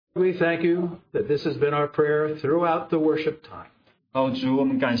We thank you that this has been our prayer throughout the worship time. 主，我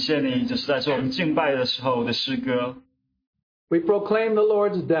们感谢你，这实在是我们敬拜的时候的诗歌。We proclaim the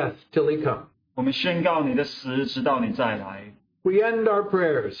Lord's death till he comes. 我们宣告你的死，直到你再来。We end our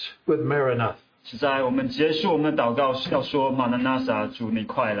prayers with Maranatha. 是在我们结束我们的祷告要说玛纳纳撒，主你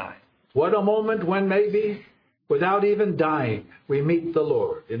快来。What a moment when maybe, without even dying, we meet the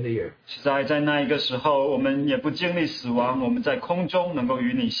Lord in the air. 是在那一个时候，我们也不经历死亡，我们在空中能够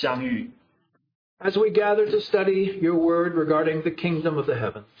与你相遇。As we gather to study your word regarding the kingdom of the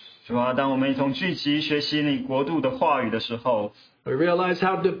heavens, 主啊，当我们一同聚集学习你国度的话语的时候， we realize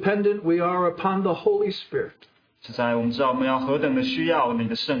how dependent we are upon the Holy Spirit 是在我们知道我们要何等的需要你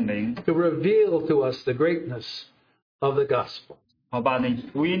的圣灵， to reveal to us the greatness of the gospel. 好把你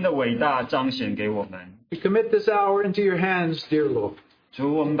福音的伟大彰显给我们。 We commit this hour into your hands, dear Lord.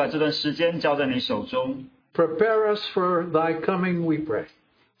 主，我们把这段时间交在你手中， Prepare us for thy coming, we pray.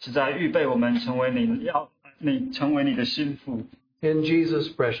 是在预备我们成为你成为你的心腹。 In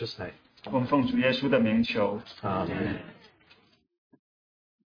Jesus' precious name. 我们奉主耶稣的名求。 Amen.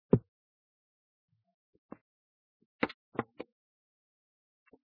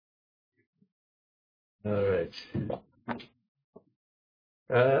 All right.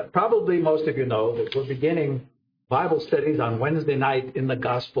 Probably most of you know that we're beginning Bible studies on Wednesday night in the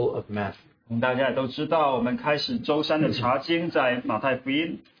Gospel of Matthew. 大家也都知道，我们开始周三的查经在马太福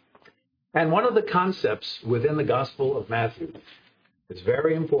音。 And one of the concepts within the Gospel of Matthew is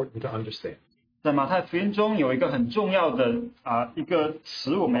very important to understand. 在马太福音中有一个很重要的一个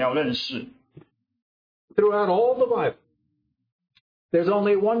词，我们要认识。 Throughout all the Bible, there's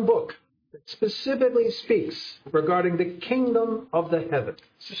only one book that specifically speaks regarding the kingdom of the heavens.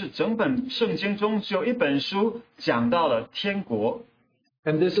 就是整本圣经中只有一本书讲到了天国，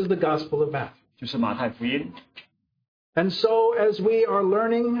 And this is the Gospel of Matthew. 就是马太福音。 And so as we are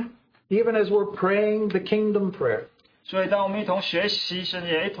learning, even as we're praying the kingdom prayer, 所以当我们一同学习，甚至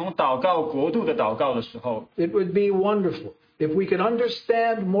也一同祷告国度的祷告的时候， it would be wonderful if we could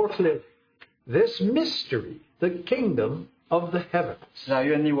understand more clearly this mystery, the kingdom of the heavens. 是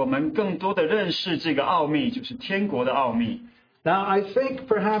愿意我们更多的认识这个奥秘，就是天国的奥秘。 Now, I think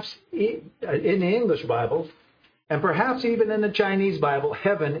perhaps in the English Bible, and perhaps even in the Chinese Bible,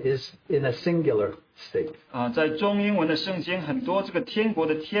 heaven is in a singular state. 在中英文的圣经，很多这个天国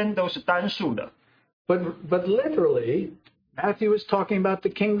的天都是单数的。 But literally, Matthew is talking about the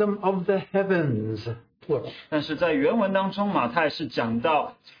kingdom of the heavens, plural. 但是在原文当中，马太是讲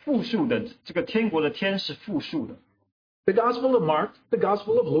到复数的，这个天国的天是复数的。 The Gospel of Mark, the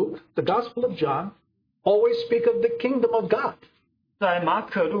Gospel of Luke, the Gospel of John always speak of the kingdom of God. 在马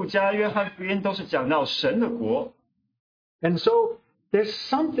可、路加、约翰福音都是讲到神的国。 And so there's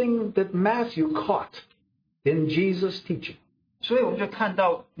something that Matthew caught in Jesus' teaching. 所以我们就看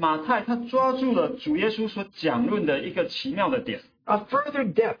到马太他抓住了主耶稣所讲论的一个奇妙的点， A further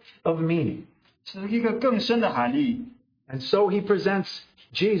depth of meaning. 是一个更深的含义。 And so he presents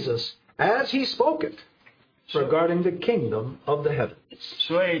Jesus as he spoke it regarding the kingdom of the heavens.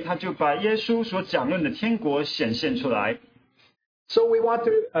 所以他就把耶稣所讲论的天国显现出来。 So we want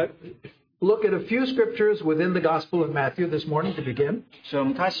to look at a few scriptures within the Gospel of Matthew this morning to begin. 所以我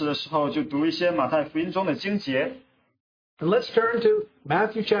们开始的时候就读一些马太福音中的经节。 And let's turn to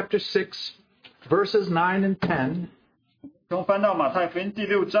Matthew chapter 6, verses 9 and 10. 我们翻到马太福音第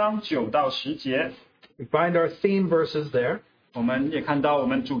6章9到10节， We find our theme verses there. 我们也看到我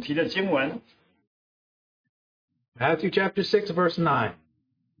们主题的经文。 Matthew chapter 6, verse 9.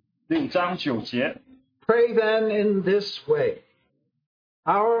 6章9节， Pray then in this way.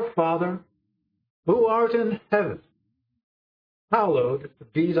 Our Father, who art in heaven, hallowed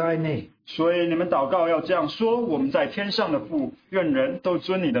be thy name. 所以你们祷告要这样说：我们在天上的父，愿人都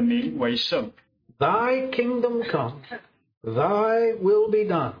尊你的名为圣。 Thy kingdom come, thy will be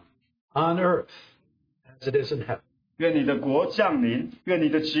done on earth as it is in heaven. 愿你的国降临，愿你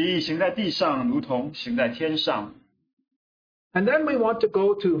的旨意行在地上，如同行在天上。 And then we want to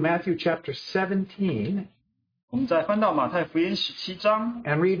go to Matthew chapter 17我们再翻到马太福音17章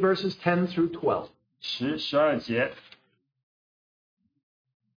and read verses 10 through 12. 10、12节。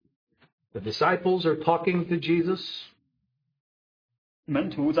 The disciples are talking to Jesus. 门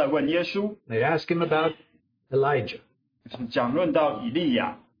徒在问耶稣， They ask him about Elijah. 就是讲论到以利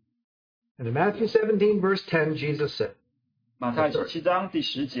亚。 And in Matthew 17, verse 10, Jesus said, 马太17章第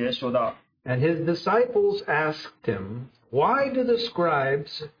10节说到， And his disciples asked him, Why do the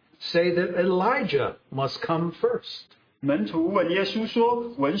scribes say that Elijah must come first? 门徒问耶稣说：“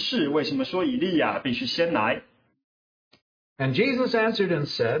文士为什么说以利亚必须先来？” And Jesus answered and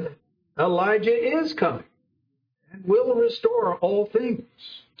said, Elijah is coming and will restore all things.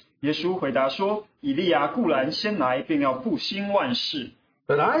 耶稣回答说：以利亚固然先来，并要复兴万事。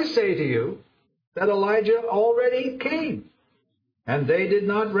But I say to you that Elijah already came, and they did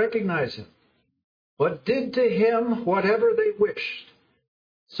not recognize him, but did to him whatever they wished.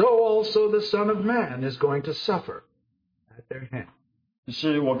 So also the Son of Man is going to suffer at their hand. 只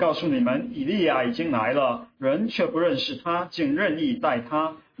是我告诉你们，以利亚已经来了，人却不认识他，竟任意待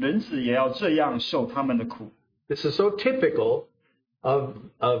他，人子也要这样受他们的苦。This is so typical of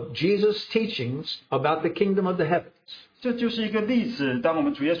Jesus' teachings about the kingdom of the heavens. 这就是一个例子，当我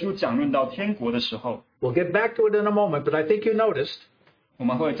们主耶稣讲论到天国的时候， We'll get back to it in a moment, but I think you noticed 我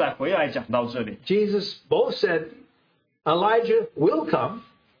们会再回来讲到这里。 Jesus both said Elijah will come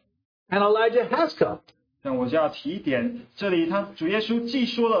and Elijah has come. 但我就要提一点，这里主耶稣既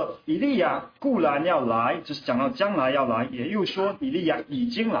说了以利亚固然要来，这是讲到将来要来，也又说以利亚已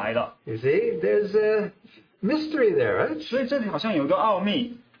经来了。 You see, there's a mystery there, right? 所以这里好像有个奥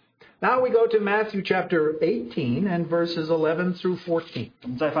秘。 Now we go to Matthew chapter 18 and verses 11 through 14. 我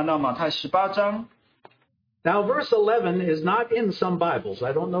们再翻到马太18章。 Now verse 11 is not in some Bibles.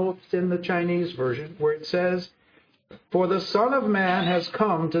 I don't know if it's in the Chinese version, where it says, "For the Son of Man has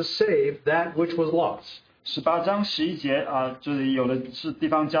come to save that which was lost." 18章11节这里有的是地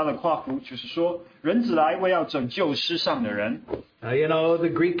方加的括弧，就是说人子来为要拯救世上的人。You know, the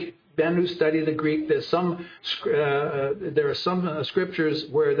Greek, Ben who study the Greek, there are some scriptures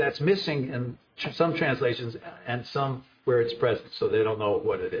where that's missing in some translations and some where it's present, so they don't know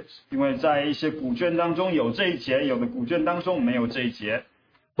what it is. 因为在一些古卷当中有这一节，有的古卷当中没有这一节。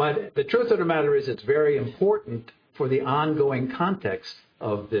 But the truth of the matter is it's very important for the ongoing context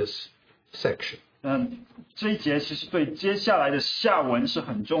of this section. 这一节其实对接下来的下文是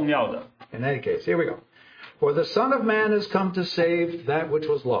很重要的。 In any case, here we go. For the Son of Man has come to save that which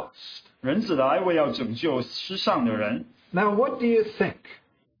was lost. 人子来为要拯救世上的人。 Now, what do you think?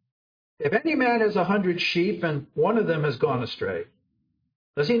 If any man has 100 sheep and one of them has gone astray,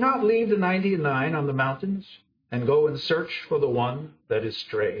 does he not leave the 99 on the mountains and go and search for the one that is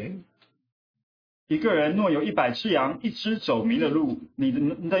straying? 一个人若有100只羊，一只走迷了路，你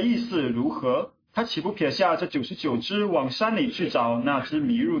的意思如何？他岂不撇下这99只往山里去找那只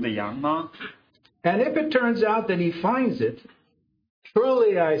迷路的羊吗？ And if it turns out that he finds it,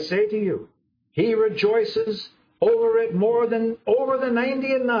 truly I say to you, he rejoices over it more than over the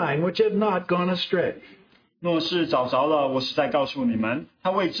 99 which have not gone astray. 若是找着了，我实在告诉你们，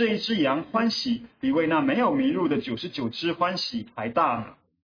他为这一只羊欢喜，比为那没有迷路的99只欢喜还大呢。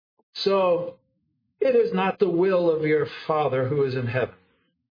 So, it is not the will of your Father who is in heaven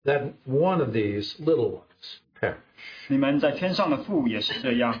that one of these little ones perish. 你们在天上的父也是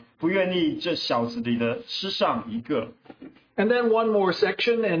这样，不愿意这小子里的失上一个。 And then one more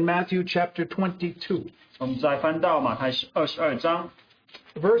section in Matthew chapter 22, 我们再翻到马太22章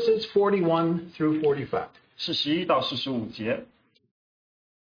verses 41 through 45. 41到45节。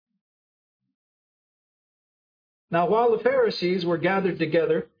 Now, while the Pharisees were gathered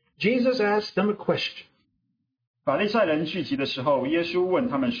together, Jesus asked them a question. 法利赛人聚集的时候，耶稣问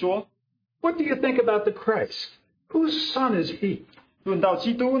他们说： What do you think about the Christ? Whose son is he? 论到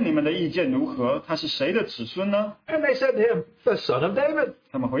基督，你们的意见如何？他是谁的子孙呢？ And they said to him, the son of David.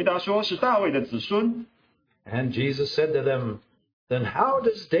 他们回答说：是大卫的子孙。 And Jesus said to them, Then how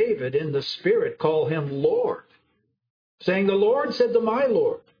does David in the Spirit call him Lord? Saying, The Lord said to my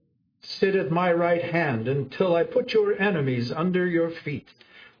Lord, Sit at my right hand until I put your enemies under your feet.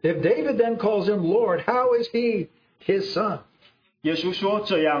 If David then calls him Lord, how is he his son? 耶稣说：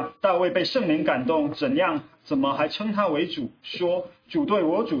这样，大卫被圣灵感动，怎么还称他为主？说：主对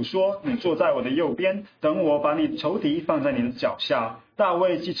我主说：你坐在我的右边，等我把你仇敌放在你的脚下。大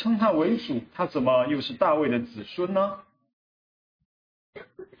卫既称他为主，他怎么又是大卫的子孙呢？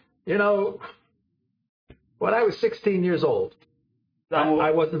 You know, when I was 16 years old,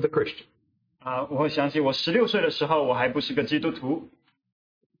 I wasn't a Christian. 我会想起我16岁的时候，我还不是个基督徒，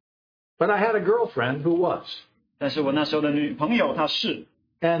 But I had a girlfriend who was. 但是我那时候的女朋友她是，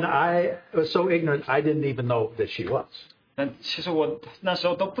 And I was so ignorant, I didn't even know that she was. 但其实我那时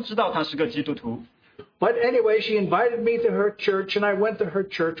候都不知道她是个基督徒。 But anyway, she invited me to her church, and I went to her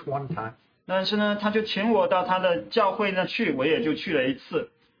church one time. 但是呢，她就请我到她的教会那去，我也就去了一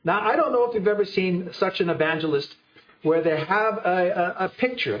次。 Now, I don't know if you've ever seen such an evangelist where they have a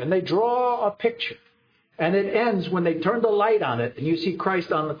picture, and they draw a picture, and it ends when they turn the light on it, and you see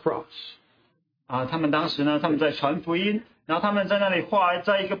Christ on the cross. 他们当时呢，他们在传福音，然后他们在那里画，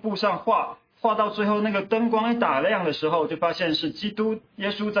在一个布上画到最后那个灯光一打亮的时候，就发现是基督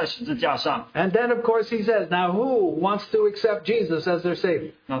耶稣在十字架上。 And then, of course, he says, now who wants to accept Jesus as their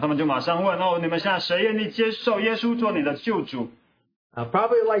Savior? 然后他们就马上问：你们现在谁愿意接受耶稣做你的救主？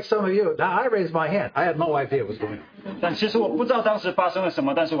 Probably like some of you. Now, I raised my hand. I had no idea what was going on. 但其实我不知道当时发生了什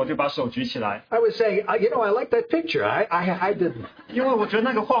么，但是我就把手举起来， I was saying, I like that picture. I didn't. 因为我觉得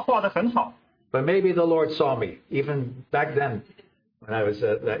那个画得很好。 But maybe the Lord saw me, even back then when I was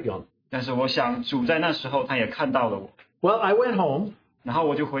that young. 但是我想主在那时候他也看到了我， Well, I went home. 然后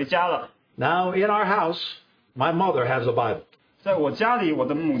我就回家了。 Now, in our house, my mother has a Bible. 在我家里，我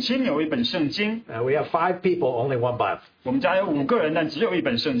的母亲有一本圣经。 We have 5 people, only 1 Bible. 我们家有5个人，但只有一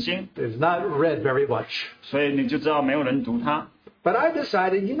本圣经， It's not read very much. 所以你就知道没有人读它。 But I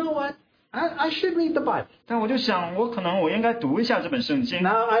decided, you know what? I should read the Bible. 但我就想，我应该读一下这本圣经。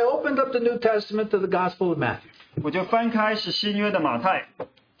 Now, I opened up the New Testament to the Gospel of Matthew. 我就翻开是新约的马太，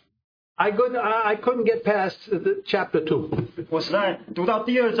 I couldn't get past chapter 2. 我实在读到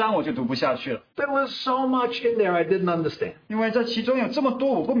第2章我就读不下去了， There was so much in there I didn't understand. 因为这其中有这么多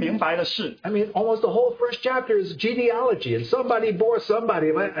我不明白的事。 I mean, almost the whole first chapter is genealogy, and somebody bore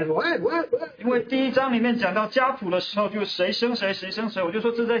somebody. And what? 因为第1章里面讲到家谱的时候，就谁生谁，谁生谁，我就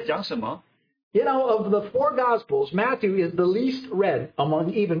说这在讲什么？ You know, of the 4 Gospels, Matthew is the least read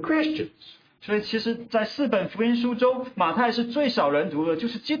among even Christians. 所以其实，在4本福音书中，马太是最少人读的，就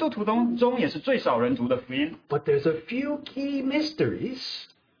是基督徒中也是最少人读的福音。 But there's a few key mysteries.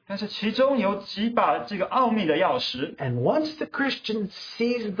 但是其中有几把这个奥秘的钥匙， And once the Christian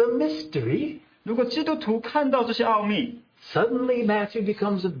sees the mystery, 如果基督徒看到这些奥秘， suddenly Matthew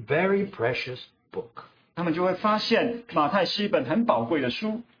becomes a very precious book. 他们就会发现马太是一本很宝贵的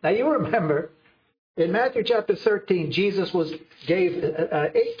书。 Now you remember, in Matthew chapter 13, Jesus gave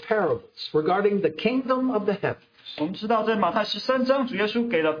 8 parables regarding the kingdom of the heavens. 我们知道，在马太13章，主耶稣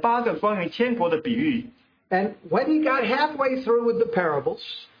给了8个关于天国的比喻。 And when he got halfway through with the parables,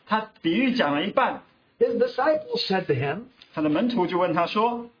 他比喻讲了一半， his disciples said to him, 他的门徒就问他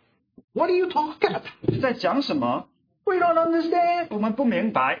说 "What are you talking about? 你在讲什么？ We don't understand." 我们不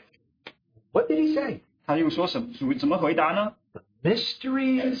明白。 What did he say? 他又说什么？主怎么回答呢？ The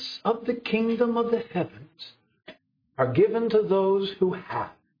mysteries of the kingdom of the heavens are given to those who have.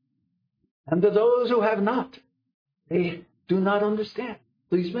 And to those who have not, they do not understand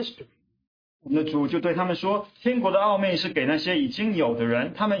these mysteries. 我们的主就对他们说，天国的奥秘是给那些已经有的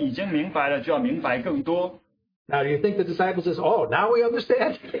人，他们已经明白了，就要明白更多。 Now, do you think the disciples says, "Oh, now we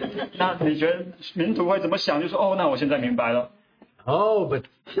understand"? 那你觉得门徒会怎么想？就说哦，那我现在明白了。 Oh, but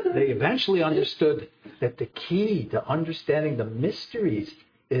they eventually understood that the key to understanding the mysteries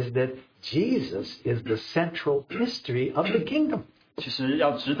is that Jesus is the central mystery of the kingdom. 其实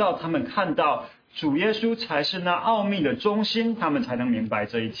要直到他们看到主耶稣才是那奥秘的中心，他们才能明白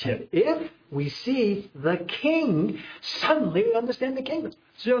这一切。 If we see the king, suddenly we understand the kingdom.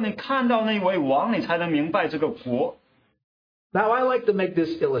 只有你看到那位王，你才能明白这个国。 Now, I like to make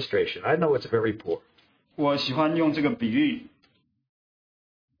this illustration. I know it's very poor. 我喜欢用这个比喻。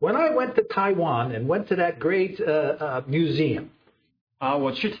 When I went to Taiwan and went to that great museum,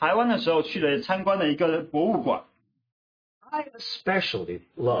 我去台湾的时候，去了参观了一个博物馆。 I especially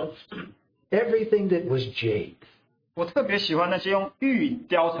loved everything that was jade. 我特别喜欢那些用玉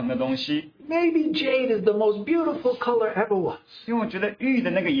雕成的东西， Maybe jade is the most beautiful color ever was. 因为我觉得玉的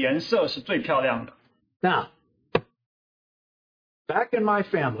那个颜色是最漂亮的。 Now, back in my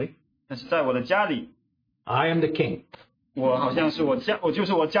family, 但是在我的家里， I am the king. 我好像是我就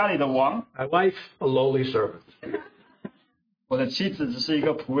是我家里的王， My wife, a lowly servant. 我的妻子只是一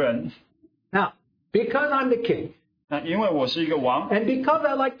个仆人。 Now, because I'm the king, 那因为我是一个王， and because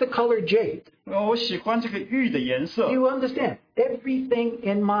I like the color jade, 我喜欢这个玉的颜色， you understand, everything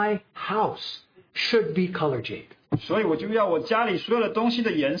in my house should be color jade. 所以我就要我家里所有的东西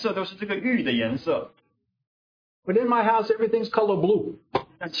的颜色都是这个玉的颜色。 But in my house, everything's color blue.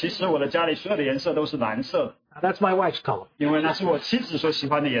 但其实我的家里所有的颜色都是蓝色的， Now, that's my wife's color. 因为那是我妻子所喜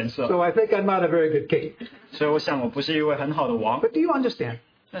欢的颜色。 So I think I'm not a very good king. 所以我想我不是一位很好的王。 But do you understand?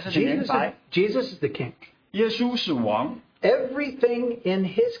 但是你明白， Jesus is the king. 耶稣是王， Everything in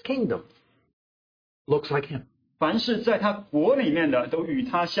his kingdom looks like him. 凡是在他国里面的都与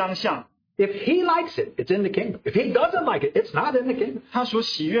他相像。 If he likes it, it's in the kingdom. If he doesn't like it, it's not in the kingdom. 他所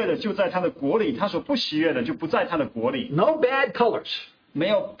喜悦的就在他的国里，他所不喜悦的就不在他的国里。 No bad colors, 没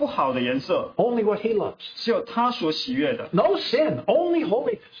有不好的颜色， only what he loves. 只有他所喜悦的。 No sin, only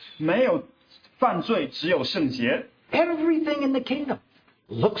holiness. 没有犯罪，只有圣洁。 Everything in the kingdom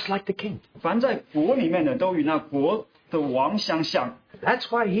looks like the king. 凡在国里面的都与那国的王相像。 That's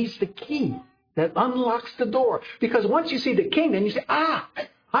why he's the key that unlocks the door. Because once you see the king, then you say,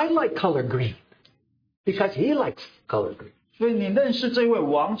 I like color green. Because he likes color green. 所以你认识这位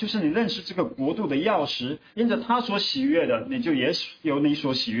王，就是你认识这个国度的钥匙。因着他所喜悦的，你就也有你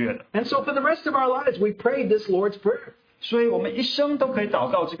所喜悦的。 And so for the rest of our lives, we prayed this Lord's Prayer. 所以我们一生都可以祷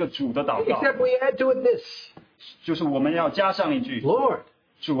告这个主的祷告， Except we add to it this: 就是我们要加上一句 Lord,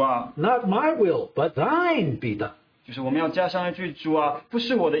 主啊， not my will, but thine be done. 就是我们要加上一句主啊，不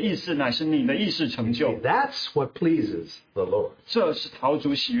是我的意思，乃是你的意思成就， That's what pleases the Lord. 这是讨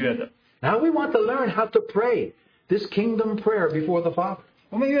主喜悦的。 Now we want to learn how to pray this kingdom prayer before the Father.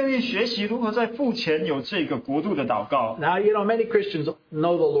 我们愿意学习如何在父前有这个国度的祷告。 Now, many Christians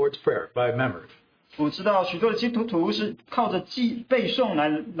know the Lord's Prayer by memory. 我知道许多的基督徒是靠着背诵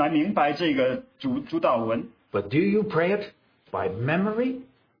来明白这个主祷文。 But do you pray it by memory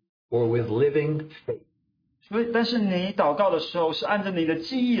or with living faith? 所以，但是你祷告的时候，是按着你的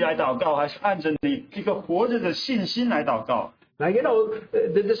记忆来祷告，还是按着你一个活着的信心来祷告？ Now,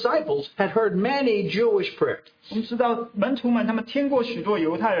 the disciples had heard many Jewish prayers. 我们知道门徒们他们听过许多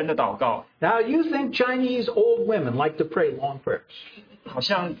犹太人的祷告， Now, you think Chinese old women like to pray long prayers. 好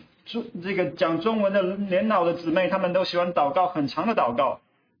像这个讲中文的年老的姊妹，他们都喜欢祷告很长的祷告。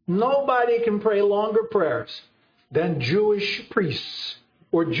 Nobody can pray longer prayers than Jewish priests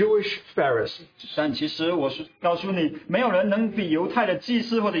or Jewish Pharisees. 但其实我是告诉你，没有人能比犹太的祭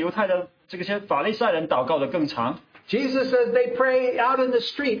司或者犹太的这些法利赛人祷告的更长。 Jesus says they pray out in the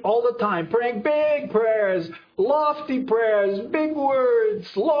street all the time, praying big prayers, lofty prayers, big words,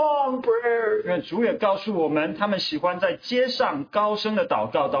 long 因 prayers. 为主也告诉我们，他们喜欢在街上高声的祷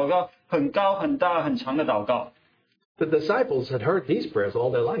告，祷告很高很大很长的祷告。 The disciples had heard these prayers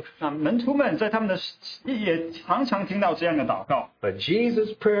all their life. 那门徒们在他们的也常常听到这样的祷告， But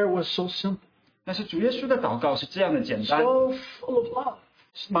Jesus' prayer was so simple, 但是主耶稣的祷告是这样的简单， so full of love,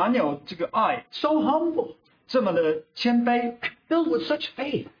 满有这个爱， so humble, 这么的谦卑， filled with such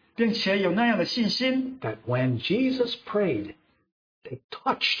faith 并且有那样的信心。 that when Jesus prayed, they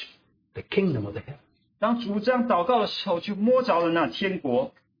touched the kingdom of the heavens. 当主这样祷告的时候，就摸着了那天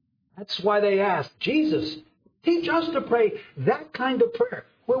国。 That's why they asked, Jesus, teach us to pray that kind of prayer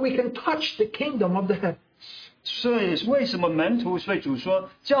where we can touch the kingdom of the heavens. 所以为什么门徒，所以主说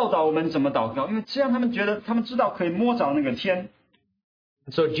教导我们怎么祷告，因为这样他们觉得他们知道可以摸着那个天，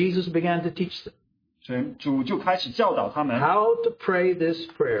 And so Jesus began to teach them 所以主就开始教导他们 how to pray this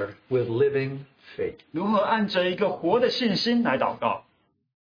prayer with living faith. 如何按着一个活的信心来祷告。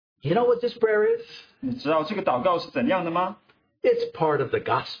 You know what this prayer is? 你知道这个祷告是怎样的吗？ It's part of the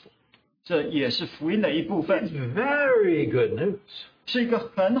gospel. 这也是福音的一部 It's 分， very good news. 是一个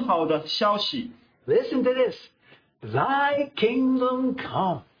很好的消息。 Listen to this. Thy kingdom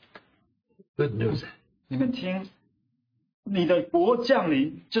come. Good news. 你们听，你的国降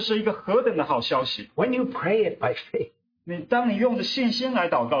临，这是一个何等的好消息！ When you pray it by faith. 当你用着信心来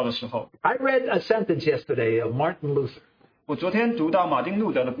祷告的时候， I read a sentence yesterday of Martin Luther. 我昨天读到马丁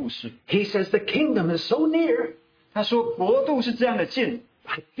路德的故事， He says the kingdom is so near. 他说国度是这样的近，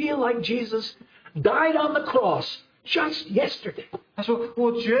 I feel like Jesus died on the cross just yesterday. 他说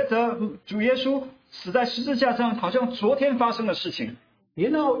我觉得主耶稣死在十字架上，好像昨天发生的事情。 You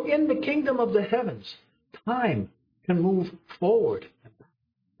know, in the kingdom of the heavens, time can move forward.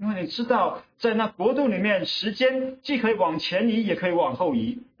 因为你知道，在那国度里面，时间既可以往前移，也可以往后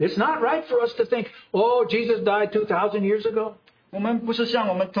移。 It's not right for us to think, oh, Jesus died 2,000 years ago. 我们不是像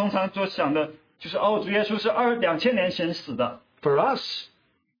我们通常所想的，就是主耶稣是2000年前死的。 For us,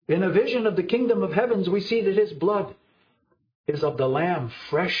 in a vision of the kingdom of heavens, we see that his blood is of the lamb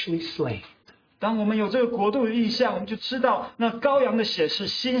freshly slain. 当我们有这个国度的意象，我们就知道那羔羊的血是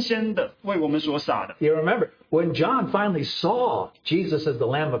新鲜的，为我们所洒的。 You remember, when John finally saw Jesus as the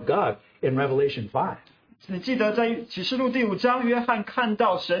Lamb of God in Revelation 5, 你记得在启示录第5章，约翰看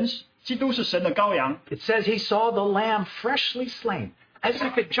到基督是神的羔羊， it says he saw the lamb freshly slain, as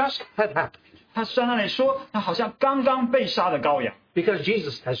if it just had happened. 他在那里说，他好像刚刚被杀的羔羊， Because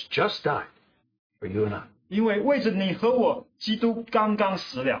Jesus has just died for you and I. 因为为着你和我，基督刚刚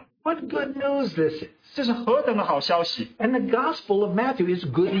死了。 What good news this is. 这是何等的好消息！ And the Gospel of Matthew is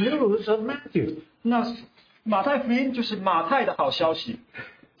good news of Matthew. 那马太福音就是马太的好消息。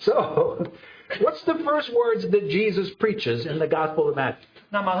 So, what's the first words that Jesus preaches in the Gospel of Matthew?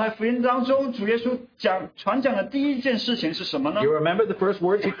 那马太福音当中，主耶稣传讲的第一件事情是什么呢？ You remember the first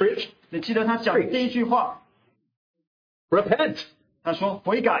words he preached? 你记得他讲的第一句话， Repent, 他说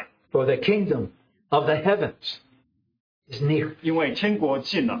悔改， for the kingdom of the heavens is near. 因为天国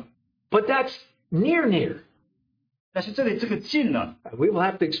近了。 But that's near. 但是这里这个近了， We will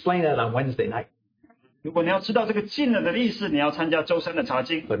have to explain that on Wednesday night. 如果你要知道这个近了的意思，你要参加周三的查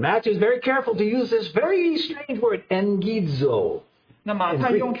经。 But Matthew is very careful to use this very strange word, engizo. 那马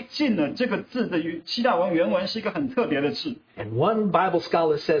太用近了这个字的希腊文原文是一个很特别的字。 And one Bible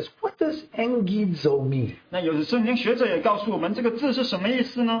scholar says, what does engizo mean? 那有的圣经学者也告诉我们，这个字是什么意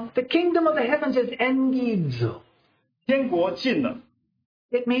思呢？ The kingdom of the heavens is engizo. 天国近了。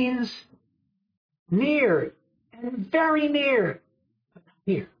It means near and very near.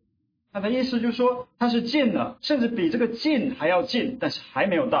 Here. 他的意思就是说，它是近了，甚至比这个近还要近，但是还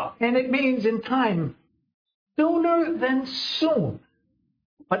没有到。And it means in time, sooner than soon,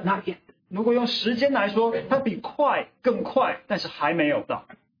 but not yet. 如果用时间来说，它比快更快，但是还没有到。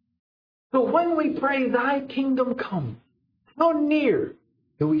So when we pray, Thy kingdom come, how near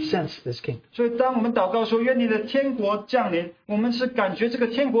do we sense this kingdom? 所以当我们祷告说愿你的天国降临，我们是感觉这个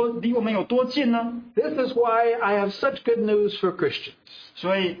天国离我们有多近呢？ This is why I have such good news for Christians.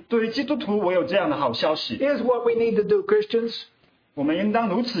 所以对于基督徒，我有这样的好消息。 Here's what we need to do, Christians. 我们应当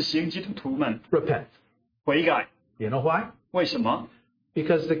如此行，基督徒们 Repent. 悔改。 You know why? 为什么？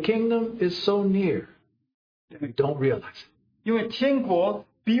 Because the kingdom is so near that we don't realize it. 因为天国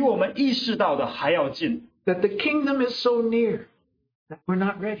比我们意识到的还要近。 That the kingdom is so near that we're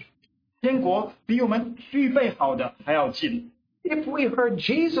not ready. 天国比我们预备好的还要近。 If we heard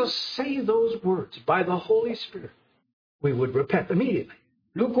Jesus say those words by the Holy Spirit, we would repent immediately.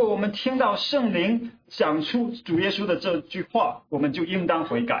 如果我们听到圣灵讲出主耶稣的这句话，我们就应当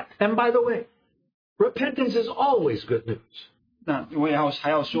悔改。 And by the way, repentance is always good news. 那我也还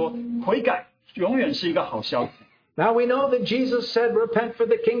要说，悔改永远是一个好消息。 Now we know that Jesus said, repent for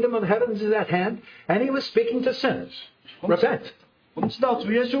the kingdom of heavens is at hand, and he was speaking to sinners. Repent. 我们知道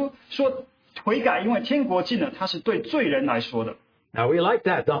主耶稣说悔改，因为天国近了，他是对罪人来说的。 Now we like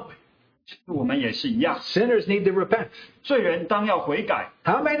that, don't we? 我们也是一样， Sinners need to repent. 罪人当要悔改。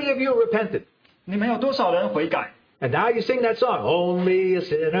 How many of you repented? 你们有多少人悔改？ And now you sing that song, only a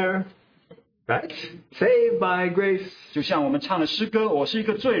sinner, right? Saved by grace. 就像我们唱的诗歌，我是一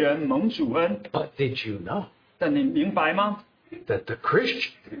个罪人，蒙主恩。 But did you know 但你明白吗？ that the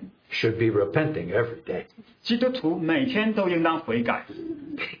Christian should be repenting every day? 基督徒每天都应当悔改，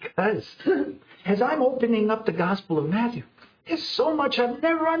 Because as I'm opening up the Gospel of Matthew, there's so much I've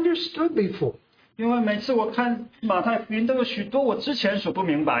never understood before. 因为每次我看马太福音，都有许多我之前所不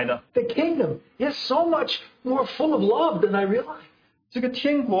明白的。 The kingdom is so much more full of love than I realized. 这个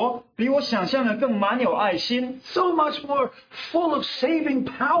天国比我想象的更满有爱心， So much more full of saving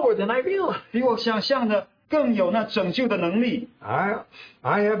power than I realized. 比我想象的更有那拯救的能力。 I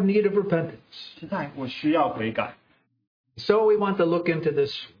have need of repentance. 现在我需要悔改， So we want to look into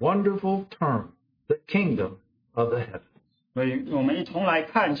this wonderful term, the kingdom of the heavens. 所以我们一同来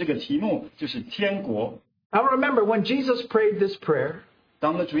看这个题目，就是天国。 Now remember, when Jesus prayed this prayer,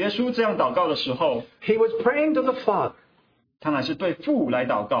 当我们的主耶稣这样祷告的时候， he was praying to the Father. 他乃是对父来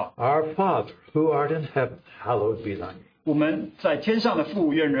祷告。 Our Father, who art in heaven, hallowed be thy name. 我们在天上的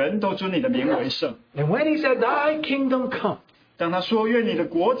父，愿人都尊你的名为圣。 And when he said, thy kingdom come, 当他说愿你的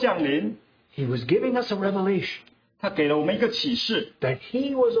国降临， he was giving us a revelation 他给了我们一个启示， that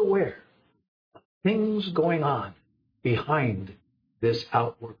he was aware of things going on behind this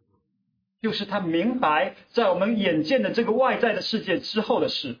outward. 就是他明白在我们眼见的这个外在的世界之后的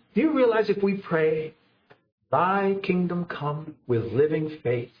事。 Do you realize if we pray, thy kingdom come with living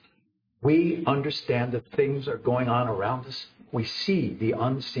faith, we understand that things are going on around us? We see the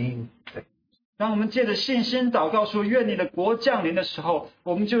unseen things. 当我们借着信心祷告说愿你的国降临的时候，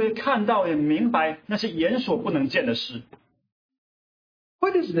我们就会看到也明白那是眼所不能见的事。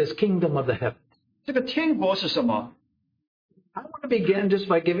 What is this kingdom of the heavens? 这个天国是什么？ I want to begin just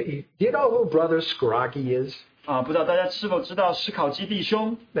by giving you, do you know who Brother Scroggy is? 不知道大家是否知道史考基弟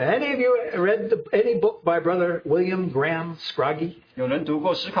兄？ Any of you read any book by Brother William Graham Scroggy? 有人读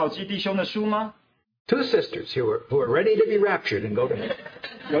过史考基弟兄的书吗？ Two sisters who are ready to be raptured and go to heaven.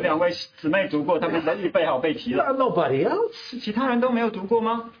 有两位姊妹读过，他们都预备好被提了。 Nobody else. 其他人都没有读过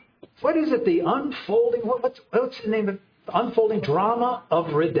吗？ What is it? The unfolding, what's the name of it? The unfolding drama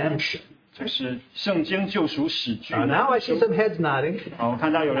of redemption. 就是圣经救赎史剧。 Now I see some heads nodding 我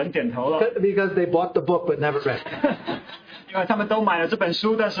看到有人点头了， because they bought the book but never read it. 因为他们都买了这本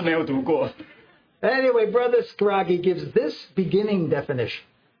书，但是没有读过。 Anyway, Brother Scroggy gives this beginning definition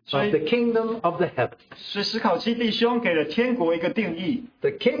of the kingdom of the heavens. 所以史考基弟兄给了天国一个定义，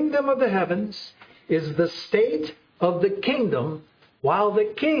 The kingdom of the heavens is the state of the kingdom while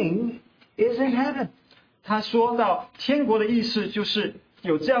the king is in heaven. 他说到天国的意思就是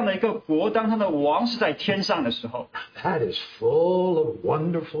有这样的一个国，当他的王是在天上的时候， That is full of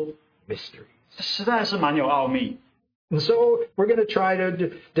wonderful mystery. 实在是蛮有奥秘。 And so we're going to try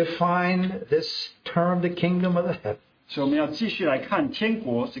to define this term, the kingdom of the heavens. 所以我们要继续来看天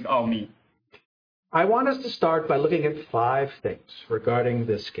国这个奥秘。 I want us to start by looking at 5 things regarding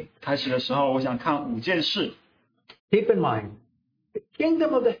this kingdom. 开始的时候，我想看5件事。 Keep in mind, the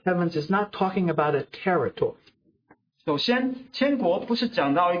kingdom of the heavens is not talking about a territory. 首先，天国不是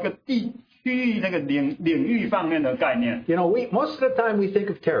讲到一个区域那个领域方面的概念。You know, most of the time we think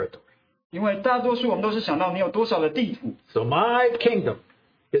of territory. 因为大多数我们都是想到你有多少的地图。So my kingdom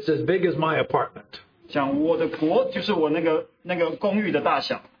is as big as my apartment. 像我的国就是我那个公寓的大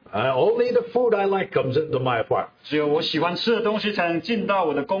小。Only the food I like comes into my apartment. 只有我喜欢吃的东西才能进到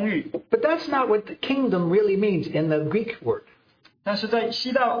我的公寓。But that's not what the kingdom really means in the Greek word. 但是在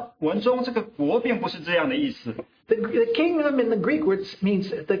希腊文中，这个国并不是这样的意思。The kingdom in the Greek word means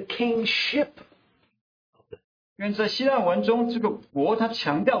the kingship. 因为在希腊文中，这个国它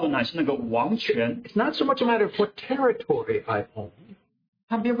强调的乃是那个王权。It's not so much a matter of what territory I own.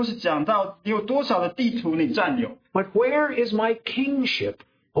 它并不是讲到你有多少的地图你占有。But where is my kingship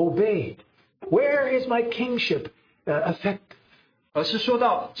obeyed? Where is my kingship effective? 而是说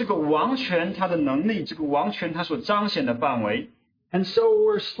到这个王权它的能力，这个王权它所彰显的范围。And so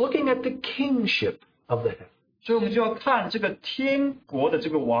we're looking at the kingship of the heaven. 所以我们就要看这个天国的这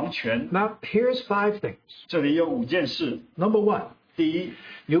个王权。Now, here's 5 things. 这里有5件事。Number 1. 第一，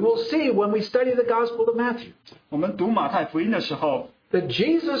 You will see when we study the Gospel of Matthew 我们读马太福音的时候， that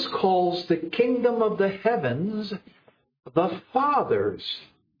Jesus calls the kingdom of the heavens the Father's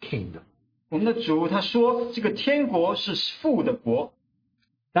kingdom. 我们的主他说这个天国是父的国。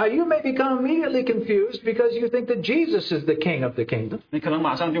Now, you may become immediately confused because you think that Jesus is the king of the kingdom. 你可能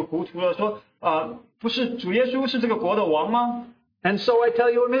马上就糊涂了，说不是主耶稣是这个国的王吗？ And so I tell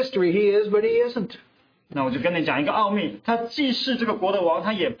you a mystery. He is, but he isn't. 那我就跟你讲一个奥秘，他既是这个国的王，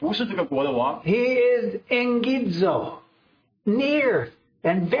他也不是这个国的王。He is engizo, near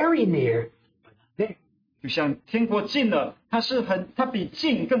and very near, but not there. 就像天国近了，他比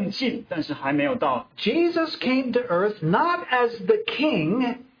近更近，但是还没有到。Jesus came to earth not as the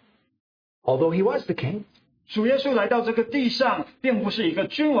king, although he was the king. 主耶稣来到这个地上，并不是一个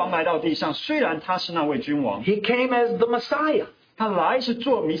君王来到地上，虽然他是那位君王， He came as the Messiah. 他来是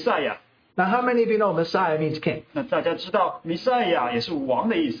做弥赛亚。 Now, how many of you know Messiah means king? 那大家知道弥赛亚也是王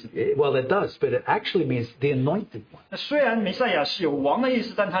的意思。 Well, it does, but it actually means the anointed one. 那虽然弥赛亚是有王的意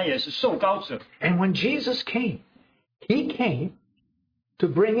思，但他也是受膏者。 And when Jesus came, he came to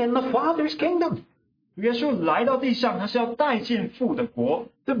bring in the Father's kingdom. 耶稣来到地上，他是要带进父的国，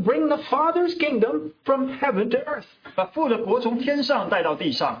 To bring the Father's kingdom from heaven to earth. 把父的国从天上带到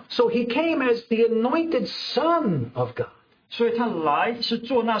地上。 So he came as the anointed Son of God 所以他来是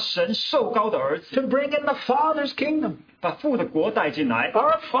做那神受膏的儿子， to bring in the Father's kingdom. 把父的国带进来。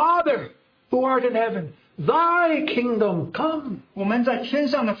 Our Father who art in heaven, thy kingdom come. 我们在天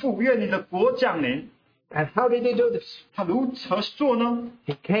上的父，愿你的国降临。 And how did he do this? 他如何做呢？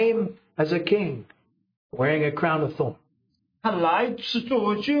 He came as a king wearing a crown of thorns. 他来是作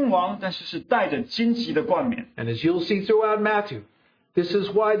为君王，但是是带着荆棘的冠冕。 And as you'll see throughout Matthew, this is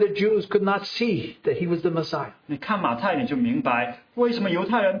why the Jews could not see that he was the Messiah. 你看马太，你就明白为什么犹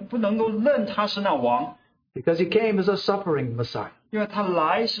太人不能够认他是那王， Because he came as a suffering Messiah. 因为他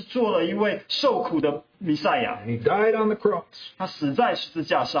来是做了一位受苦的弥赛亚， And he died on the cross, 他死在十字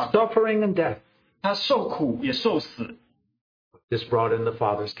架上， suffering and death. 他受苦也受死， This brought in the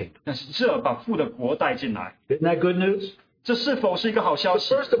Father's kingdom. 但是这把父的国带进来， Isn't that good news? 这是否是一个好消 But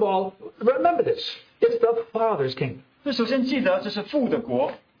息？ first of all, remember this. It's the Father's kingdom. 那首先记得这是父的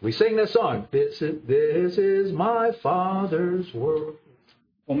国。 We sing this song. This is my Father's world.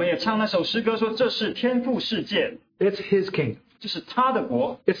 我们也唱那首诗歌说，这是天父世界， It's his kingdom. 这是他的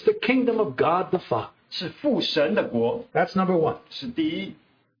国， It's the kingdom of God the Father. 是父神的国， That's number 1. 是第一。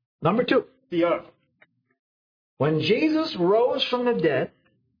 Number 2. 第二， When Jesus rose from the dead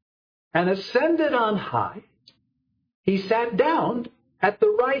and ascended on high, he sat down at the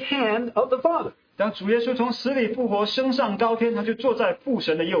right hand of the Father. 当主耶稣从死里复活，升上高天，他就坐在父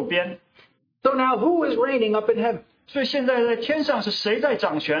神的右边。 So now who is reigning up in heaven? 所以现在在天上是谁在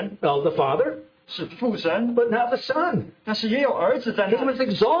掌权？ Well, the Father, 是父神， but now the Son. 但是也有儿子在 He 那 was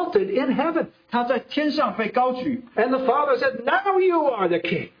里， exalted in heaven. 他在天上被高举， And the Father said, now you are the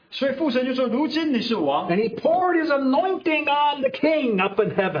king. 所以父神就说：“如今你是王。” And he poured his anointing on the king up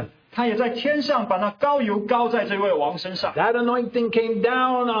in heaven. 他也在天上把那膏油膏在这位王身上。 That anointing came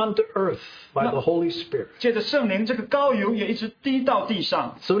down onto earth by the Holy Spirit. 借着圣灵，这个膏油也一直滴到地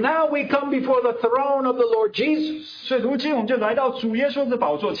上。 So now we come before the throne of the Lord Jesus, 所以如今我们就来到主耶稣的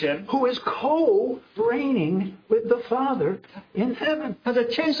宝座前， who is co-reigning with the Father in heaven. 他在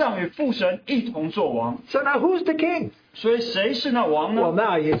天上与父神一同作王。 So now who's the king? 所以谁是那王 Well, 呢？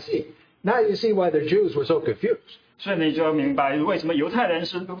 now you see why the Jews were so confused. 所以你就要明白为什么犹太人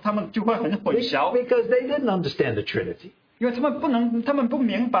他们就会很混淆， Because they didn't understand the Trinity. 因为他们不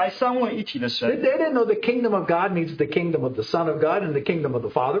明白三位一体的 They 神。 didn't know the kingdom of God means the kingdom of the Son of God and the kingdom of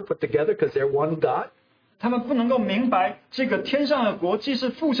the Father put together because they're one God. 他们不能够明白这个天上的国既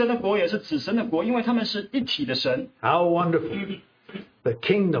是父神的国，也是子神的国，因为他们是一体的神。How wonderful. The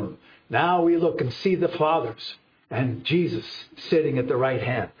kingdom. Now we look and see the fathers and Jesus sitting at the right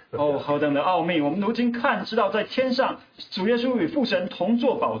hand. 哦，何等的奥秘！我们如今看，知道在天上，主耶稣与父神同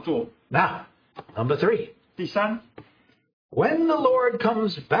坐宝座。Now, number 3. 第三， When the Lord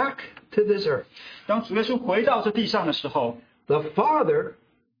comes back to this earth, 当主耶稣回到这地上的时候， the Father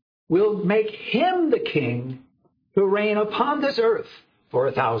will make him the king to reign upon this earth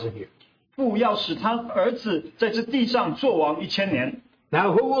for 1,000 years. 父要使他儿子在这地上作王1000年。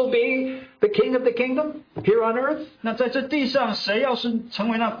 Now, who will be the king of the kingdom here on earth? 那在这地上，谁要是成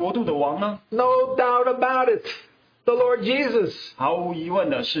为那国度的王呢？ No doubt about it. The Lord Jesus. 毫无疑问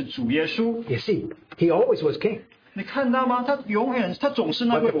的是主耶稣。 You see, he always was king. 你看到吗？他总是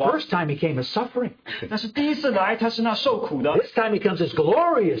那 But 位 the 王。 first time he came as suffering. 但是第一次来，他是那受苦的； This time he comes as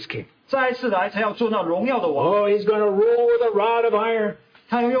glorious king. 再一次来，才要做那荣耀的王。 Oh, he's going to rule with a rod of iron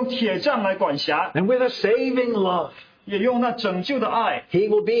他要用铁杖来管辖， and with a saving love. 也用那拯救的爱。 He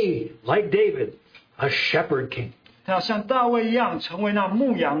will be, like David, a shepherd king. 他要像大卫一样，成为那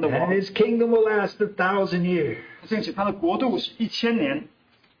牧羊的 And 王， his kingdom will last 1,000 years. 并且他的国度是1000年。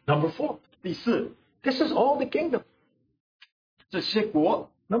 Number 4. 第四， This is all the kingdom. 这些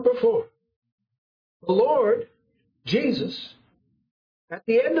国， Number 4. The Lord, Jesus, at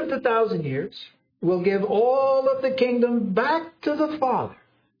the end of the 1,000 years, will give all of the kingdom back to the Father.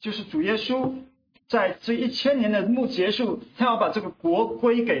 就是主耶稣在这1000年的结束，他要把这个国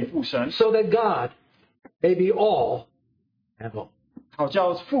归给父神， So that God may be all and all. 好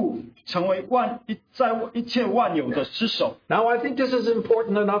叫父成为在一切万有的之首。 Now, I think this is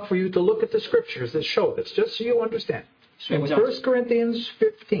important enough for you to look at the scriptures that show this, just so you understand. 所以 In 我想 1 Corinthians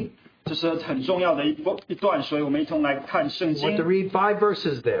 15, 这是很重要的一段，所以我们一同来看圣 I want to 经 read 5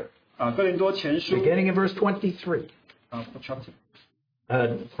 verses there, 哥林多前书 beginning in verse 23.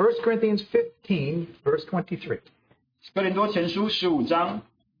 1 Corinthians 15, verse 23. 哥林多前书15章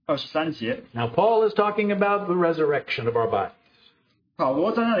23节， Now, Paul is talking about the resurrection of our body. 保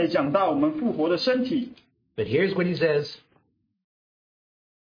罗在那里讲到我们复活的身体。 But here's what he says.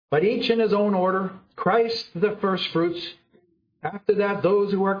 But each in his own order, Christ the firstfruits, after that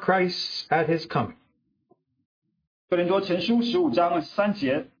those who are Christ's at his coming. 哥林多前书15章23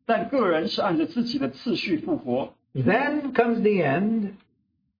节，但个人是按着自己的次序复活。 Then comes the end,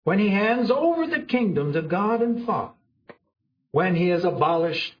 when he hands over the kingdom to God and Father, when he has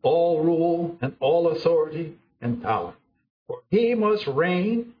abolished all rule and all authority and power. For he must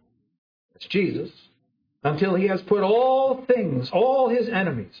reign, that's Jesus, until he has put all things, all his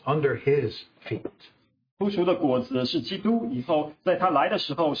enemies, under his feet. 出熟的果子是基督，以后在他来的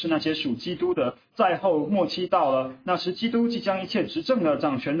时候是那些属基督的。在后末期到了，那时基督即将一切执政的、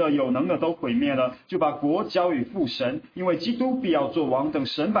掌权的、有能的都毁灭了，就把国交与父神，因为基督必要做王，等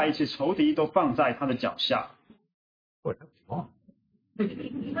神把一切仇敌都放在他的脚下。 Boy, that's long.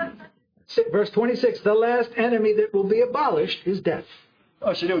 Verse 26, the last enemy that will be abolished is death.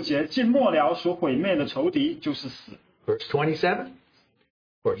 26节，尽末了所毁灭的仇敌就是死。 Verse 27,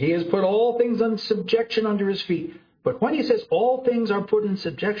 for he has put all things in subjection under his feet. But when he says all things are put in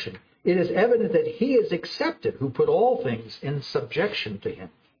subjection, it is evident that he is accepted who put all things in subjection to him.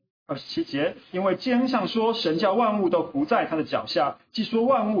 27节，因为经上说，神叫万物都服在他的脚下，既说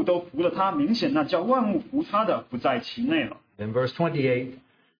万物都服了他，明显那叫万物服他的不在其内了。 In verse 28,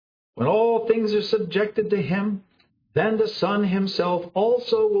 when all things are subjected to him, then the Son himself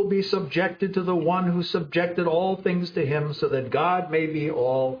also will be subjected to the one who subjected all things to him, so that God may be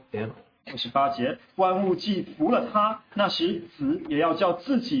all in all. 58节，万物既服了他，那时子也要叫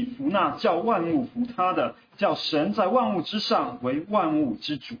自己服那叫万物服他的，叫神在万物之上为万物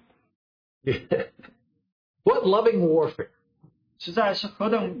之主。 What loving warfare. 实在是何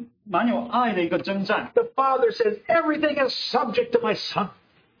等蛮有爱的一个征战。 The Father says, everything is subject to my Son.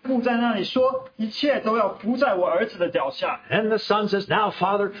 父在那里说，一切都要服在我儿子的脚下。 And the Son says, now,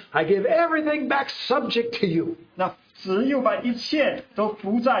 Father, I give everything back subject to you. 那子又把一切都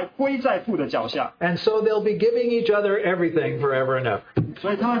归在父的脚下。 And so they'll be giving each other everything forever and ever.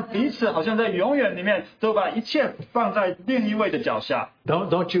 所以他们彼此好像在永远里面都把一切放在另一位的脚下。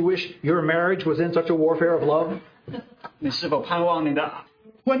 Don't you wish your marriage was in such a warfare of love? 你是否盼望你的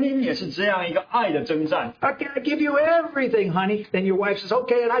婚姻也是这样一个爱的征战？ Okay, I give you everything, honey. Then your wife says,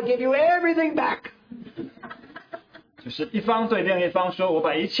 okay, and I give you everything back. 就是一方对另一方说：“我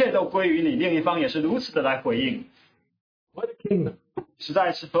把一切都归于你。”另一方也是如此的来回应。 What a kingdom. 实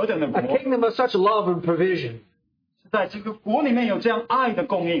在是何等的 A 国！ kingdom of such love and provision. 在这个国里面有这样爱的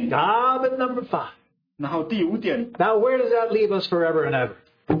供应。 But number 5. 然后第5点， Now, where does that leave us forever and ever?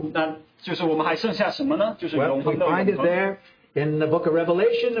 那就是我们还剩下什么呢？就是永 Well, we 恒的 find 永 it 恒。 there in the book of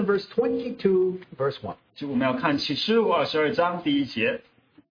Revelation in verse 22, verse 1. 就我们要看启示录22章第1节。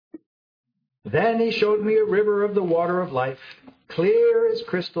 Then he showed me a river of the water of life, clear as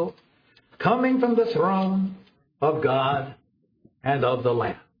crystal, coming from the throne of God and of the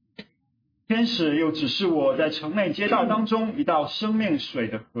Lamb. 天使又指示我在城内街道当中一道生命水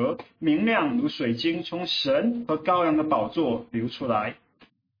的河，明亮如水晶，从神和羔羊的宝座流出来。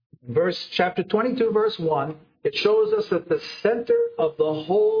 Chapter 22, verse 1, it shows us that the center of the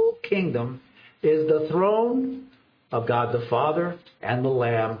whole kingdom is the throne of God the Father and the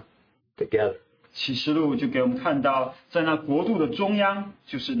Lamb together. 启示录就给我们看到，在那国度的中央，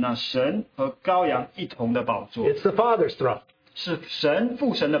就是那神和羔羊一同的宝座， It's the Father's throne. 是神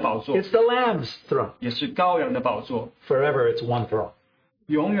父神的宝座， It's the Lamb's throne. 也是羔羊的宝座， Forever it's one throne.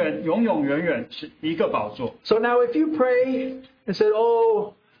 永永远远是一个宝座。 So now if you pray and said,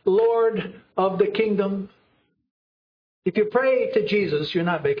 "Oh, Lord of the kingdom," if you pray to Jesus, you're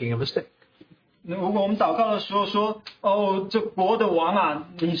not making a mistake. 那如果我们祷告的时候说，哦，这国的王啊，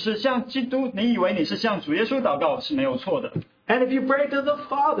你是向基督，你以为你是向主耶稣祷告是没有错的。 And if you pray to the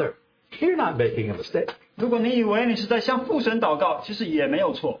Father, you're not making a mistake. 如果你以为你是在向父神祷告，其实也没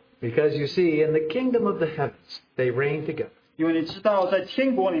有错， Because you see, in the kingdom of the heavens, they reign together. 因为你知道在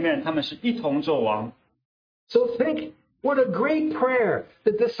天国里面他们是一同作王。 So think what a great prayer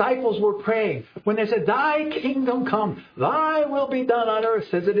the disciples were praying when they said, "Thy kingdom come, thy will be done on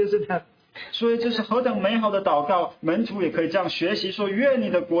earth as it is in heaven." 所以这是何等美好的祷告，门徒也可以这样学习说：愿你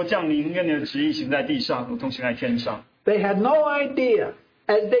的国降临，愿你的旨意行在地上，如同行在天上。 They had no idea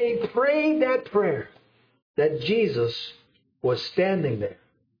as they prayed that prayer that Jesus was standing there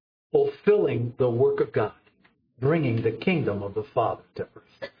fulfilling the work of God, bringing the kingdom of the Father to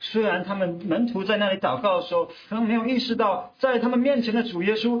earth. 虽然他们门徒在那里祷告的时候，可能没有意识到，在他们面前的主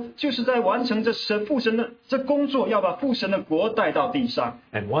耶稣就是在完成这父神的这工作，要把父神的国带到地上。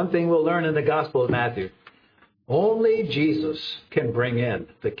 And one thing we'll learn in the Gospel of Matthew, only Jesus can bring in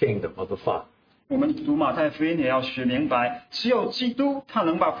the kingdom of the Father. 我们读马太福音也要学明白，只有基督他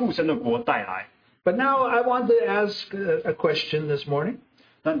能把父神的国带来。 But now I want to ask a question this morning.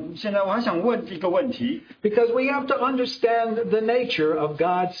 那现在我还想问一个问题， Because we have to understand the nature of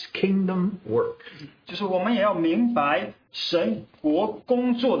God's kingdom work. 就是我们也要明白神国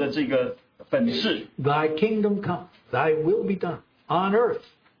工作的这个本质。 Thy kingdom come, thy will be done on earth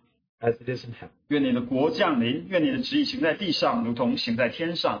as it is in heaven. 愿你的国降临，愿你的旨意行在地上，如同行在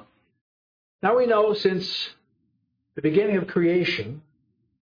天上。 Now we know since the beginning of creation,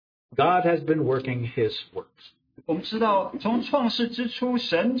 God has been working his works. 我们知道，从创世之初，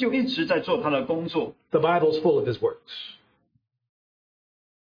神就一直在做他的工作。 The Bible's full of his works.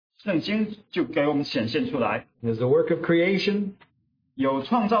 圣经就给我们显现出来， There's the work of creation, 有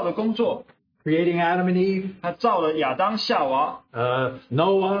创造的工作。 creating Adam and Eve, 他造了亚当夏娃，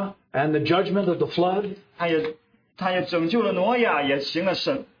 Noah, and the judgment of the flood, 他也拯救了挪亚，也行了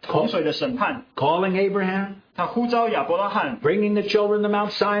洪水的审判。 calling Abraham, 他呼召亚伯拉罕， bringing the children to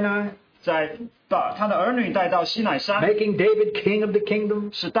Mount Sinai, 把他的儿女带到西乃山， making David king of the kingdom,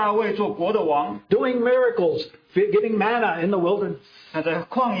 使大卫做国的王。 doing miracles, giving manna in the wilderness. 他在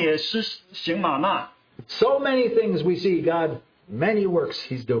旷野施行玛纳， So many things we see God, many works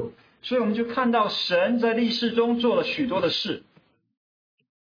he's doing. 所以我们就看到神在历史中做了许多的事。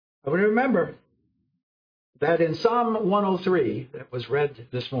 But remember that in Psalm 103 that was read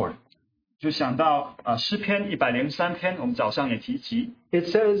this morning, 就想到诗篇103篇，我们早上也提及， it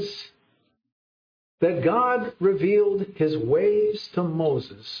says that God revealed his ways to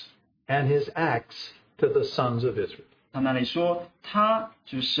Moses and his acts to the sons of Israel. 他那里说，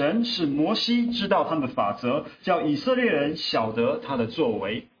就是神使摩西知道他们的法则，叫以色列人晓得他的作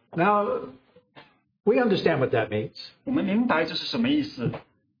为。 Now, we understand what that means. 我们明白这是什么意思。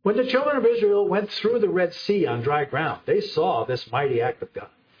 When the children of Israel went through the Red Sea on dry ground, they saw this mighty act of God.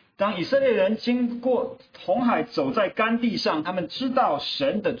 当以色列人经过红海，走在干地上，他们知道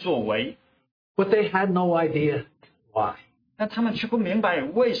神的作为， But they had no idea why. 但他们却不明白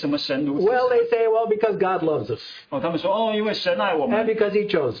为什么神如此。 Well, they say, well, because God loves us 他们说，因为神爱我 and 们， because he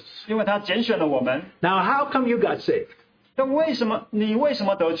chose us. 因为他拣选了我们。 Now, how come you got saved? 但你为什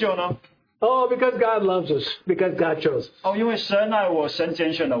么得救呢？ Oh, because God loves us, because God chose us. 因为神爱我，神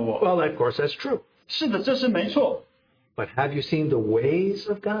拣选了我。 Well, of course, that's true. 是的，这是没错。 But have you seen the ways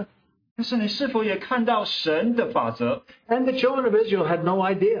of God? 但是你是否也看到神的法则？ And the children of Israel had no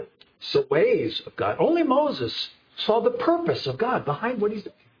idea the ways of God. Only Moses saw the purpose of God behind what he's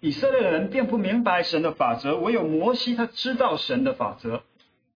doing. 以色列人并不明白神的法则，唯有摩西他知道神的法则。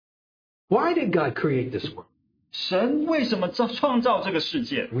 Why did God create this world? 神为什么创造这个世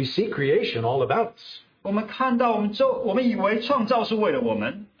界？ We see creation all about us. 我们看到我们以为创造是为了我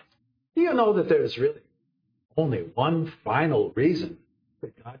们。 Do you know that there's really only one final reason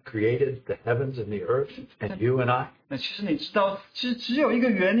that God created the heavens and the earth and you and I? 那其实你知道，其实只有一个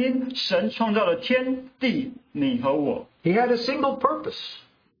原因，神创造了天地，你和我。 He had a single purpose.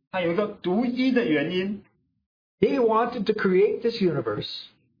 他有一个独一的原因， He wanted to create this universe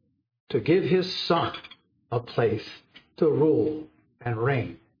to give his son a place to rule and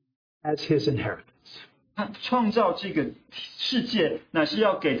reign as his inheritance. 他创造这个世界，乃是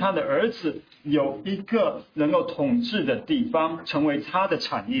要给他的儿子有一个能够统治的地方，成为他的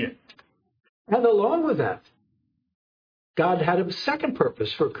产业。 And along with that, God had a second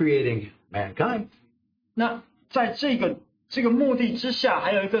purpose for creating mankind. 那在这个目的之下，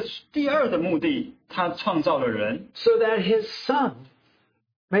还有一个第二的目的，他创造了人， So that his son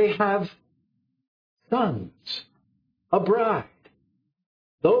may have sons, a bride,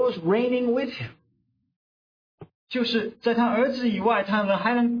 those reigning with him. 就是在他儿子以外，他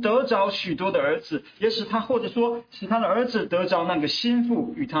还能得着许多的儿子，也使他或者说使他的儿子得着那个心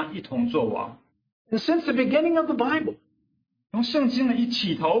腹，与他一同作王。 And since the beginning of the Bible, 从圣经的一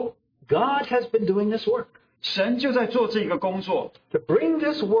起头， God has been doing this work 神就在做这个工作， to bring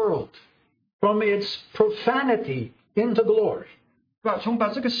this world from its profanity into glory. 把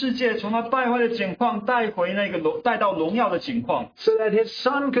这个世界从它败坏的景况带到荣耀的景况， So that his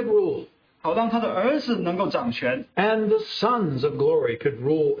son could rule, 好让他的儿子能够掌权， and the sons of glory could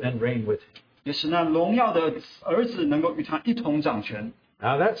rule and reign with him. 也使那荣耀的儿子能够与他一同掌权。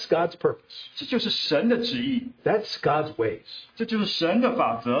 Now that's God's purpose. 这就是神的旨意， That's God's ways. 这就是神的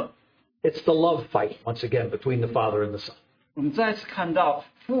法则。 It's the love fight, once again, between the Father and the Son. 我们再次看到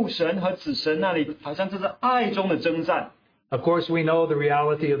父神和子神那里，好像这是爱中的征战。 Of course, we know the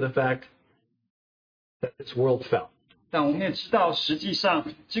reality of the fact that this world fell. 但我们也知道，实际上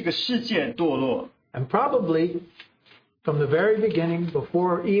这个世界堕落， And probably from the very beginning,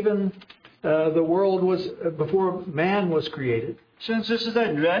 before even before man was created, 甚至是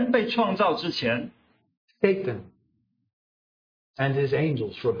在人被创造之前， Satan and his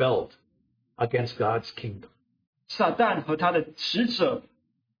angels rebelled against God's kingdom. 撒旦和他的使者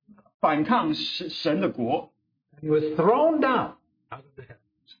反抗神的国， He was thrown down out of the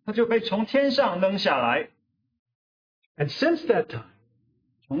heavens. 他就被从天上扔下来。 And since that time,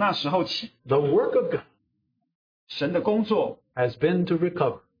 从那时候起， the work of God 神的工作 has been to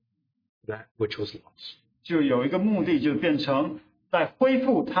recover that which was lost. 就有一个目的，就变成在恢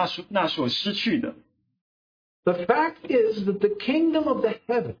复他所失去的。 The fact is that the kingdom of the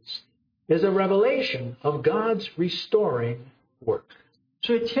heavens is a revelation of God's restoring work.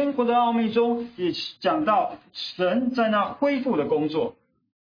 所以天国的奥秘中也讲到神在那恢复的工作。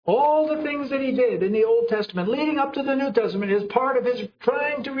 All the things that he did in the Old Testament, leading up to the New Testament, is part of his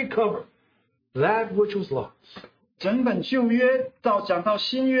trying to recover that which was lost. 整本旧约讲到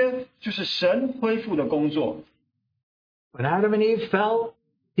新约，就是神恢复的工作。 When Adam and Eve fell,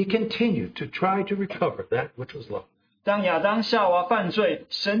 he continued to try to recover that which was lost. 当亚当夏娃犯罪，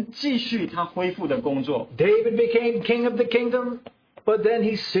神继续他恢复的工作。 David became king of the kingdom, but then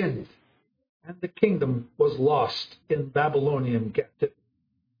he sinned, and the kingdom was lost in Babylonian captivity.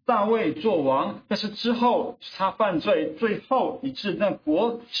 大卫做王，但是之后他犯罪，最后以致那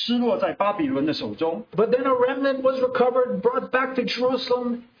国失落在巴比伦的手中。 But then a remnant was recovered, brought back to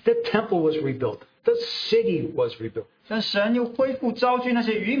Jerusalem. The temple was rebuilt. The city was rebuilt. 但神又恢复召集那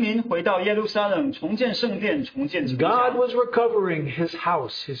些渔民回到耶路撒冷，重建圣殿，重建城 God 墙。 was recovering his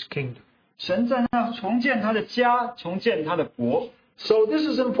house, his kingdom. 神在那重建他的家，重建他的国。 So this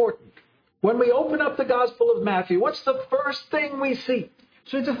is important. When we open up the Gospel of Matthew, what's the first thing we see?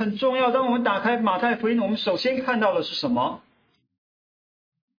 所以这很重要。当我们打开马太福音，我们首先看到的是什么？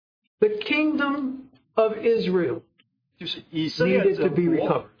 The kingdom of Israel 就是以色列 needed 这 to be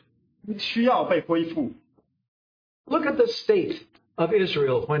国 recovered. 需要被恢复。 Look at the state of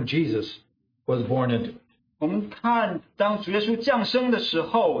Israel when Jesus was born into it. 我们看当主耶稣降生的时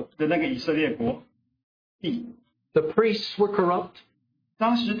候的那个以色列国， The priests were corrupt.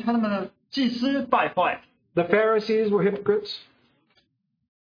 当时他们的祭司败坏， The Pharisees were hypocrites.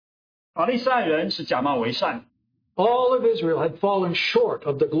 法利赛人是假冒为善， All of Israel had fallen short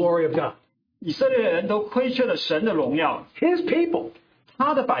of the glory of God. 以色列人都亏缺了神的荣耀， His people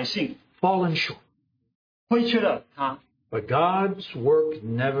他的百姓 fallen short. 亏缺了他， But God's work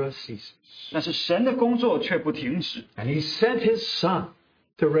never ceases. 但是神的工作却不停止。 And he sent his son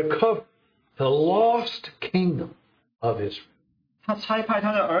to recover the lost kingdom of Israel. 他差派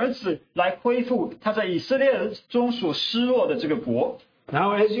他的儿子来恢复他在以色列中所失落的这个国。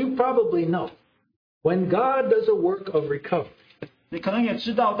 Now, as you probably know, When God does a work of recovery, 你可能也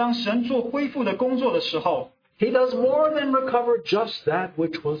知道，当神做恢复的工作的时候， He does more than recover just that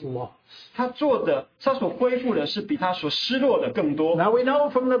which was lost. 他所恢复的是比他所失落的更多。 Now we know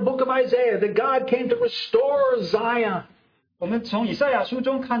from the book of Isaiah that God came to restore Zion 我们从以赛亚书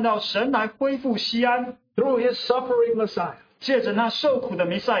中看到，神来恢复西安， through His suffering Messiah. 借着那受苦的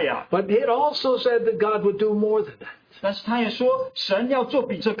弥赛亚。 But it also said that God would do more than that. 但是他也说，神要做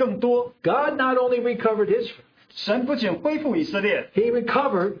比这更多。 God not only recovered Israel, 神不仅恢复以色列， He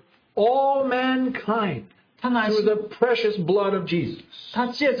recovered all mankind 他乃 through 是 the precious blood of Jesus. 他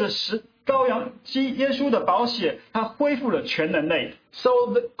借着羔羊耶稣的宝血，他恢复了全人类。 So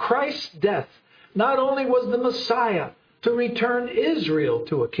the Christ's death not only was the Messiah to return Israel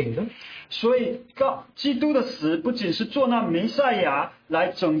to a kingdom, 所以基督的死不仅是做那弥赛亚来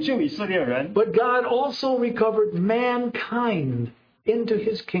拯救以色列人， but God also recovered mankind into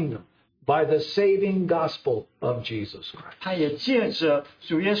His kingdom by the saving gospel of Jesus Christ. 他也借着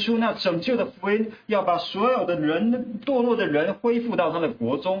主耶稣那拯救的福音，要把所有的人堕落的人恢复到他的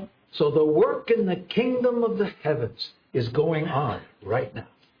国中。 So the work in the kingdom of the heavens is going on right now.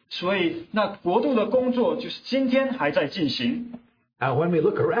 所以那国度的工作就是今天还在进行。 Now when we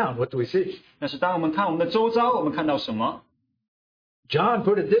look around, what do we see? 但是当我们看我们的周遭，我们看到什么？ John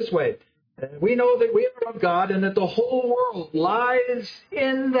put it this way. We know that we are of God and that the whole world lies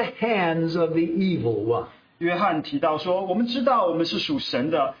in the hands of the evil one. 约翰提到说，我们知道我们是属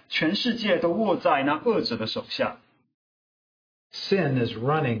神的，全世界都握在那恶者的手下。 Sin is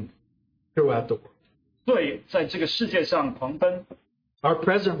running throughout the world. 罪在这个世界上狂奔。 Our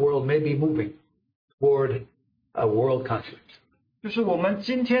present world may be moving toward a world conflict. 就是我们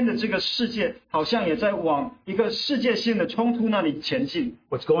今天的这个世界，好像也在往一个世界性的冲突那里前进。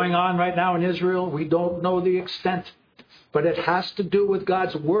 What's going on right now in Israel, we don't know the extent, but it has to do with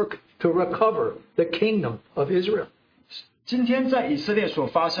God's work to recover the kingdom of Israel. 今天在以色列所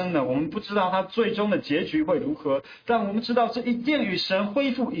发生的，我们不知道它最终的结局会如何，但我们知道这一定与神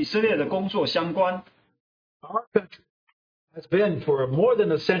恢复以色列的工作相关。 Our country has been for more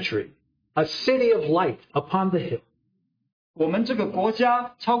than a century a city of light upon the hill. 我们这个国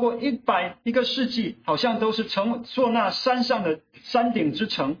家超过100个世纪，好像都是做那山上的山顶之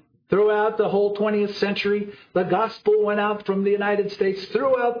城。 Throughout the whole 20th century, the gospel went out from the United States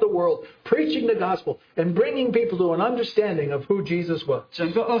throughout the world, preaching the gospel and bringing people to an understanding of who Jesus was. 整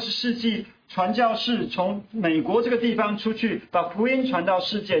个20世纪，传教士从美国这个地方出去，把福音传到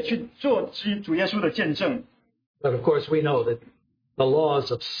世界，去做主耶稣的见证。 But of course, we know that the laws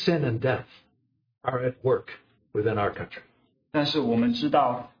of sin and death are at work within our country. 但是我们知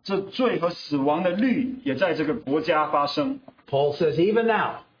道，这罪和死亡的律也在这个国家发生。 Paul says, even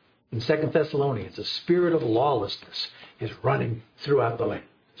now, in 2 Thessalonians, the spirit of lawlessness is running throughout the land.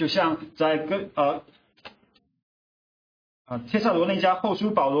 就像在帖撒罗尼迦后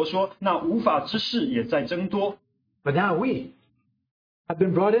书保罗说，那无法之事也在增多。 But now we have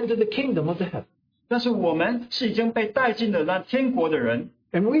been brought into the kingdom of the heavens. 但是我们是已经被带进了那天国的人，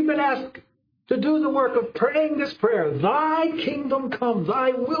 And we've been asked to do the work of praying this prayer, Thy kingdom come,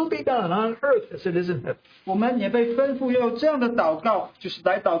 Thy will be done on earth as it is in heaven. 我们也被吩咐要有这样的祷告，就是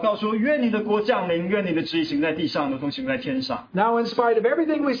来祷告说：愿你的国降临，愿你的旨意行在地上，如同行在天上。 Now, in spite of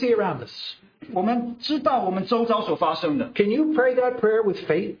everything we see around us, 我们知道我们周遭所发生的， can you pray that prayer with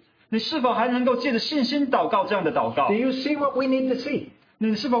faith? 你是否还能够借着信心祷告这样的祷告 Do？you see what we need to see?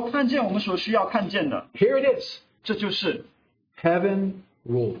 你是否看见我们所需要看见的？ Here it is. 这就是 Heaven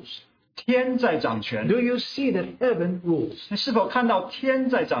rules. 天在掌权。 Do you see that heaven rules? 你是否看到天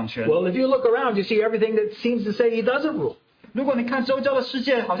在掌权？ Well, if you look around, you see everything that seems to say He doesn't rule. 如果你看周遭的世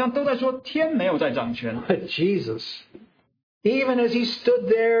界，好像都在说天没有在掌权。 But Jesus, even as He stood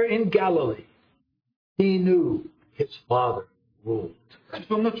there in Galilee, He knew His Father ruled. 就是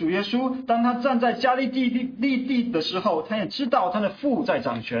我们的主耶稣，当他站在加利地的时候，他也知道他的父在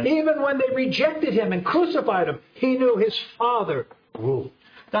掌权。 Even when they rejected Him and crucified Him, He knew His Father ruled.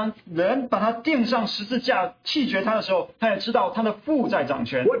 当人把他钉上十字架弃绝他的时候，他也知道他的父在掌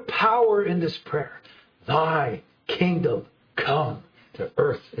权。 What power in this prayer? Thy kingdom come to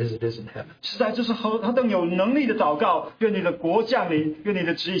earth as it is in heaven. 实在这是何等有能力的祷告！愿你的国降临，愿你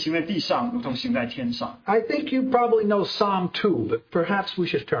的旨意行在地上，如同行在天上。 I think you probably know Psalm 2, but perhaps we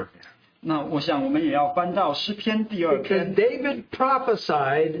should turn there. 那我想我们也要翻到诗篇第2 Because 篇， David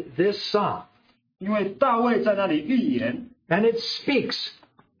prophesied this psalm, 因为大卫在那里预言， and it speaks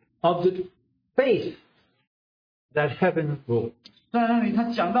of the faith that heaven rules. 在那里他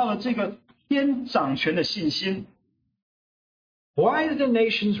讲到了这个天掌权的信心。 Why do the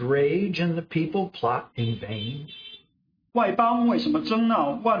nations rage and the people plot in vain? 外邦为什么争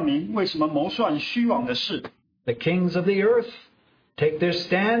闹？万民为什么谋算虚妄的事？ The kings of the earth take their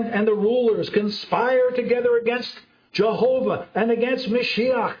stand, and the rulers conspire together against Jehovah and against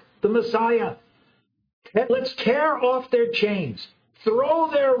Mashiach, the Messiah. Let's tear off their chains,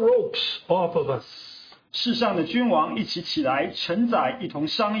 throw their ropes off of us. 世上的君王一起起来，承载一同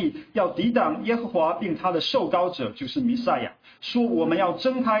商议，要抵挡耶和华并他的受膏者，就是弥赛亚。说我们要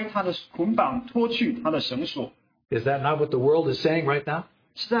挣开他的捆绑，脱去他的绳索。 Is that not what the world is saying right now?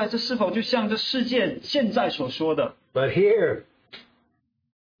 是在这是否就像这世界现在所说的？ But here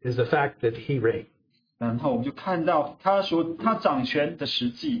is the fact that he reigned. 然后我们就看到他掌权的实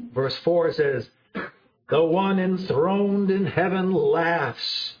际。 Verse 4 says, The one enthroned in heaven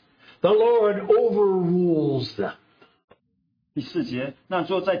laughs. The Lord overrules them. 第4节，那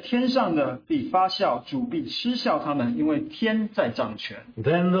坐在天上的必发笑，主必嗤笑他们，因为天在掌权。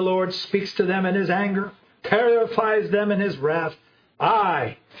 Then the Lord speaks to them in his anger, terrifies them in his wrath.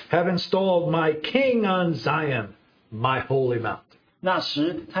 I have installed my king on Zion, my holy mount. 那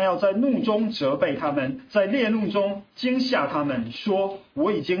时他要在怒中责备他们，在烈怒中惊吓他们，说：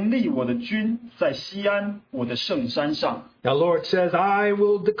我已经立我的君在西安，我的圣山上。 The Lord says, I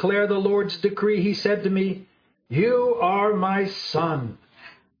will declare the Lord's decree. He said to me, You are my son.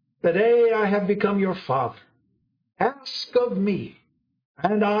 Today I have become your father. Ask of me,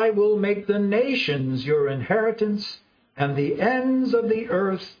 and I will make the nations your inheritance, and the ends of the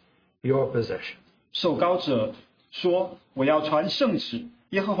earth your possession. 受膏者说：我要传圣旨。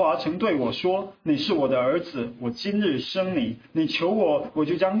耶和华曾对我说：你是我的儿子，我今日生你。你求我，我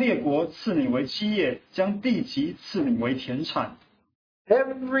就将列国赐你为基业，将地级赐你为田产。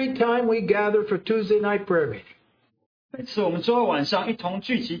 Every time we gather for Tuesday night prayer meeting, 每次我们周二晚上一同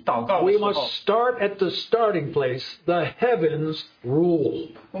聚集祷告的 we 时候， must start at the starting place. The heavens rule.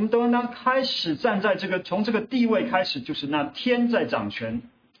 我们都应当开始站在从这个地位开始，就是那天在掌权，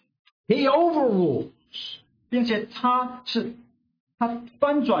 He overrules. 并且他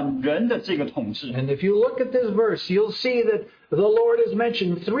翻转人的这个统治。 And if you look at this verse, you'll see that the Lord is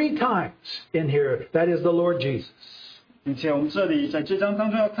mentioned 3 times in here. That is the Lord Jesus. 并且我们这里在这章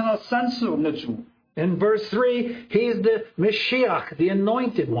当中要看到3次我们的主。 In verse 3, He's the Mashiach, the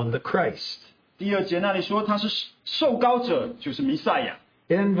anointed one, the Christ. 第2节那里说他是受膏者，就是弥赛亚。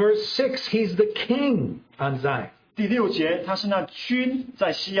 In verse 6, He's the King on Zion. 第6节他是那君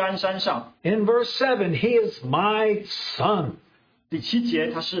在西安山上。 In verse 7, He is my son. 第7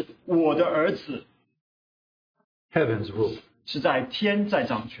节他是我的儿子， Heavens rule. 是在天在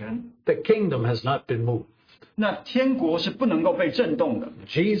掌权。 The kingdom has not been moved. 那天国是不能够被震动的。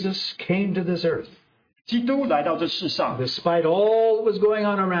 Jesus came to this earth. 基督来到这世上， Despite all that was going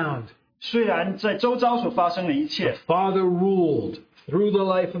on around, 虽然在周遭所发生的一 the 切， Father ruled through the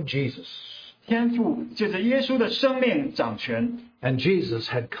life of Jesus. 天父借着耶稣的生命掌权， And Jesus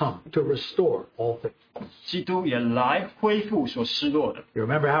had come to restore all things. 基督也来恢复所失落的。 You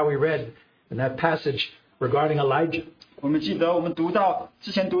remember how we read in that passage regarding Elijah? 我们记得我们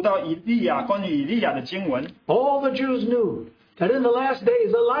之前读到关于以利亚的经文， All the Jews knew that in the last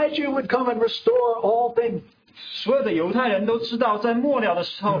days Elijah would come and restore all things. 所有的犹太人都知道，在末了的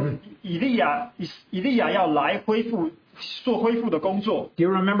时候，以利亚要来做恢复的工作。 Do you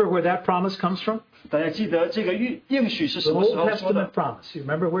remember where that promise comes from? 大家记得这个应许是 The 什么时 Old 候说的？ Testament promise. You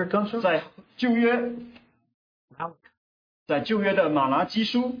remember where it comes from? 在旧约的马拿基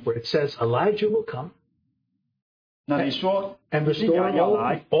书 Where it says Elijah will come 那里说， and 以利 restore 亚要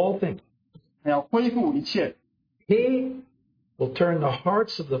来， all things. 他要恢复一切。 He will turn the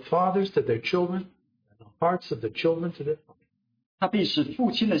hearts of the fathers to their children and the hearts of the children to their fathers. 他必使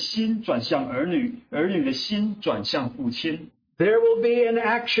父亲的心转向儿女，儿女的心转向父亲。 There will be an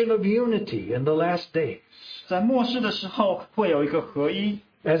action of unity in the last days 在末世的时候，会有一个合一，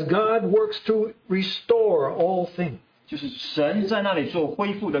 as God works to restore all things. 就是神在那里做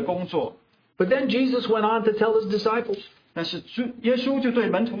恢复的工作。 But then Jesus went on to tell his disciples, 但是耶稣就对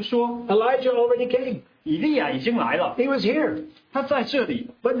门徒说 Elijah already came. 以利亚已经来了， He was here, 他在这里，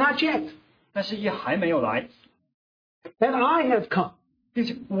 but not yet. 但是也还没有来， And I have come 并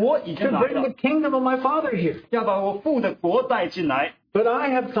且我已 to 经来 bring the 了， kingdom of my Father here. 要把我父的国带进来。 But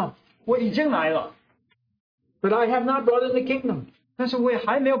I have come. 我已经来了， But I have not brought in the kingdom. 但是我也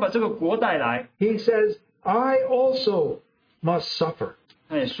还没有把这个国带来。 He says, I also must suffer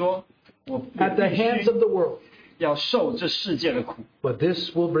他也说，我 at the 必 hands 须 of the world. 要受这世界的苦， But this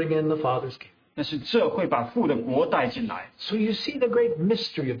will bring in the Father's kingdom. 但是这会把父的国带进来。 So you see the great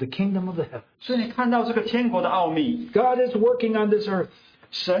mystery of the kingdom of the heavens. 所以你看到这个天国的奥秘， God is working on this earth,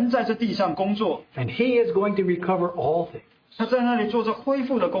 神在这地上工作， and He is going to recover all things. 他在那里做着恢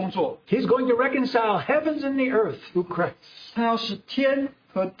复的工作。He's going to reconcile heavens and the earth through Christ 他要使天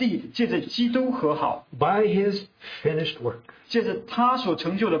和地借着基督和好， by his finished work. 借着他所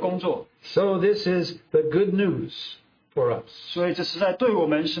成就的工作。 So this is the good news for us. 所以这实在对我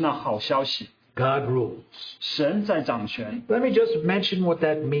们是那好消息。 God rules. 神在掌权。 Let me just mention what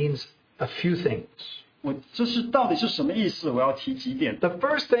that means, a few things. 这是到底是什么意思？我要提几点。 The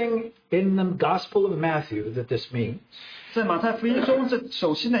first thing in the Gospel of Matthew that this means 在马太福音中，这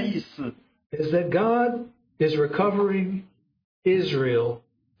首先的意思 is that God is recovering Israel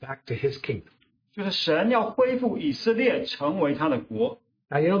back to his kingdom. 就是神要恢复以色列成为他的国。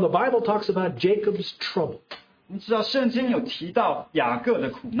 Now, you know, the Bible talks about Jacob's trouble. 我们知道圣经有提到雅各的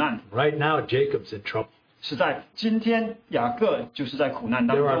苦难， Right now, Jacob's in trouble. 是在今天雅各就是在苦难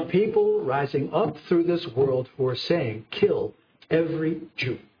当 There are 中。 people rising up through this world who are saying, kill every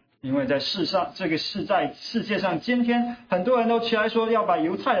Jew. 因为在世界上，今天很多人都起来说要把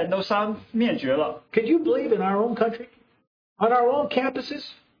犹太人都灭绝了。 Could you believe in our own country, on our own campuses,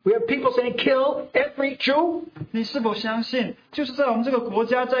 we have people saying, kill every Jew? 你是否相信，就是在我们这个国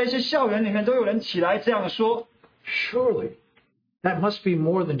家，在一些校园里面都有人起来这样说？ Surely, that must be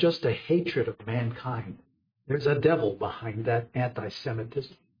more than just a hatred of mankind. There's a devil behind that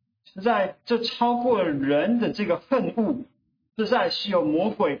anti-Semitism. 实在这超过了人的这个恨恶，实在是有魔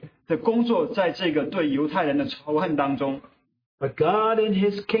鬼的工作在这个对犹太人的仇恨当中。 But God in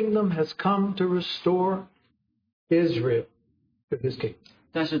his kingdom has come to restore Israel to his kingdom.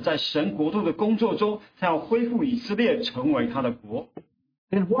 但是在神国度的工作中，他要恢复以色列成为他的国。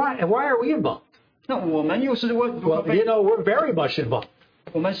 And why are we involved? 那我们又是如何 Well, 被 you know, we're very much involved.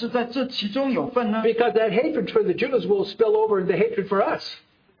 我们是在这其中有份呢？ Because that hatred for the Jews will spill over into hatred for us.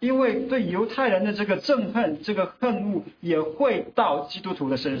 因为对犹太人的这个憎恨、这个恨恶也会到基督徒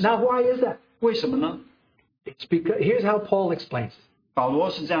的身上。 Now, why is that? 为什么呢？ It's because, here's how Paul explains it. 保罗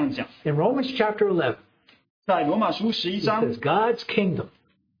是这样讲， In Romans chapter 11, 在罗马书11 he 章， says, God's kingdom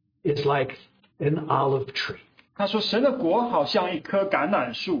is like an olive tree. 他说神的国好像一棵橄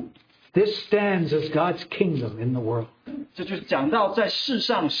榄树。 This stands as God's kingdom in the world. 这就是讲到在世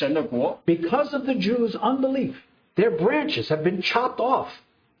上神的国， Because of the Jews' unbelief, their branches have been chopped off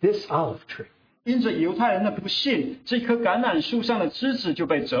this olive tree. 因着犹太人的不信，这棵橄榄树上的枝子就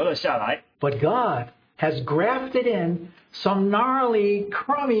被折了下来。 But God has grafted in some gnarly,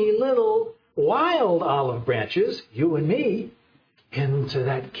 crummy little wild olive branches, you and me, into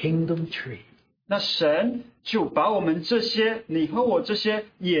that kingdom tree. 那神就把我们这些，你和我这些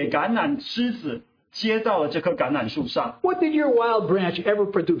野橄榄枝子接到了这棵橄榄树上。 What did your wild branch ever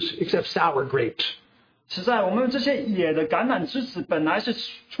produce except sour grapes? 实在我们这些野的橄榄枝子本来是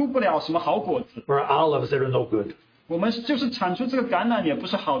出不了什么好果子， Or olives that are no good? 我们就是产出这个橄榄也不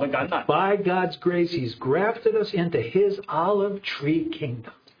是好的橄榄。 By God's grace, He's grafted us into His olive tree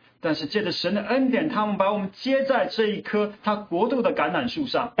kingdom. 但是借着神的恩典，他们把我们接在这一棵他国度的橄榄树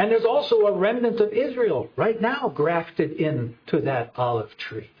上。 And there's also a remnant of Israel right now grafted into that olive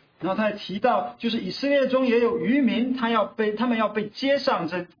tree. 然后他还提到，就是以色列中也有渔民，他们要被接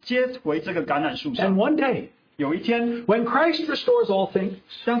回这个橄榄树 And 上。 one day, 有一天， when Christ restores all things,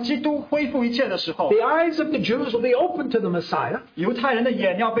 当基督恢复一切的时候， the eyes of the Jews will be open to the Messiah, 犹太人的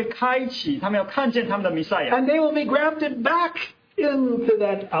眼要被开启，他们要看见他们的弥赛亚， and they will be grafted back into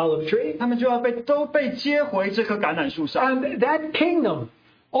that olive tree. 他们就要都被接回这棵橄榄树上。 And that kingdom,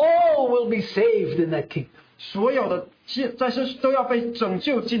 all will be saved in that kingdom. 所有的在世都要被拯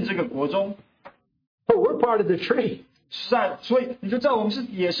救进这个国中。 But we're part of the tree. 所以你就知道我们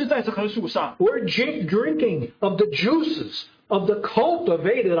也是在这棵树上， We're drinking of the juices of the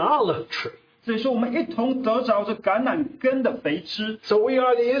cultivated olive tree. 所以说我们一同得着这橄榄根的肥汁。 So we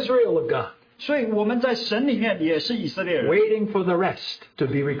are the Israel of God, 所以我们在神里面也是以色列人， waiting for the rest to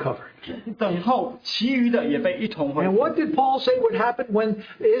be recovered. 等候其余的也被一同恢 And 复。 what did Paul say would happen when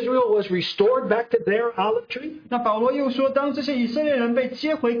Israel was restored back to their olive tree? 那保罗又说，当这些以色列人被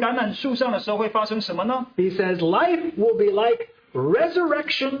接回橄榄树上的时候，会发生什么呢？ He says, life will be like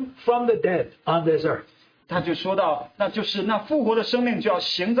resurrection from the dead on this earth. 他就说到，那就是那复活的生命就要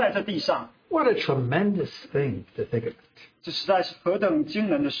行在这地上。 What a tremendous thing to think about. 这实在是何等惊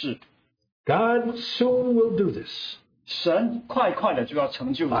人的事！ God soon will do this 神快的就要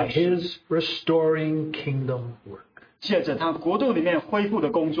成就 by 这事， his restoring kingdom work. 借着他国度里面恢复的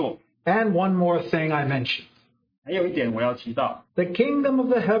工作。 And one more thing I mentioned. 还有一点我要提到， The kingdom of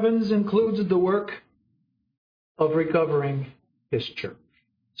the heavens includes the work of recovering his church.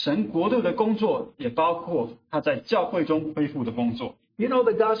 神国度的工作也包括他在教会中恢复的工作。 You know,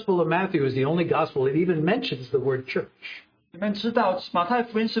 the Gospel of Matthew is the only gospel that even mentions the word church. 你们知道，马太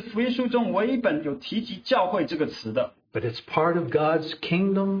福音是福音书中唯一一本有提及教会这个词的。but it's part of God's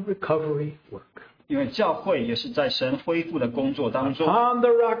kingdom recovery work. 因为教会也是在神恢复的工作当中。 On the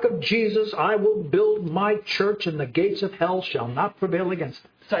rock of Jesus, I will build my church, and the gates of hell shall not prevail against it.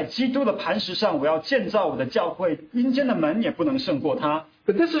 在基督的磐石上，我要建造我的教会，阴间的门也不能胜过它。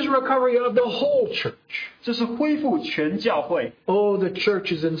 But this is recovery of the whole church. 这是恢复全教会。 Oh, the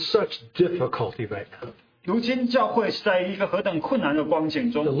church is in such difficulty right now. 如今教会是在一个何等困难的光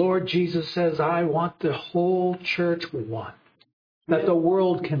景 The 中。 Lord Jesus says, I want the whole church one, that the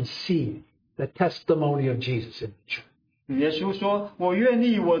world can see the testimony of Jesus in the church. 耶稣说：“我愿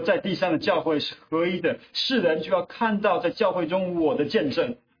意我在地上的教会是合一的，世人就要看到在教会中我的见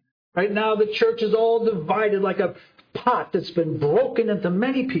证。” Right now, the church is all divided like a pot that's been broken into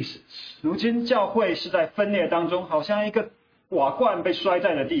many pieces. 如今教会是在分裂当中，好像一个瓦罐被摔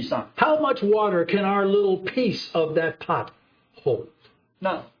在了地上。 How much water can our little piece of that pot hold?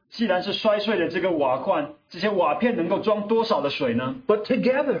 那既然是摔碎的这个瓦罐，这些瓦片能够装多少的水呢？ But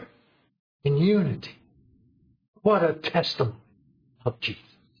together, in unity, what a testimony of Jesus.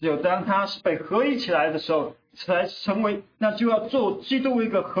 只有当它是被合一起来的时候，才成为，那就要做基督一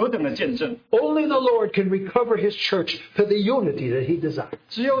个何等的见证。 Only the Lord can recover his church to the unity that he desires.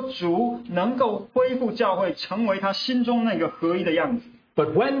 只有主能够恢复教会，成为他心中那个合一的样子。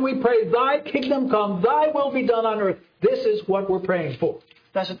 But when we pray, thy kingdom come, thy will be done on earth, this is what we're praying for.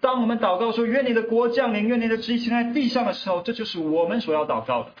 但是当我们祷告说愿你的国降临，愿你的旨意行在地上的时候，这就是我们所要祷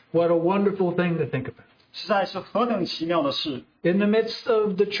告的。 What a wonderful thing to think about. 实在是何等奇妙的事！ In the midst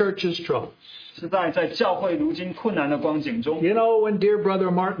of the church's troubles. 实在教会如今困难的光景中， You know, when dear brother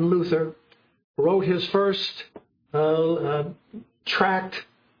Martin Luther wrote his first tract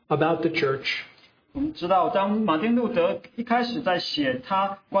about the church, 我们知道，当马丁路德一开始在写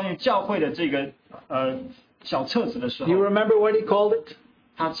他关于教会的这个小册子的时 do you 候， remember what he called it?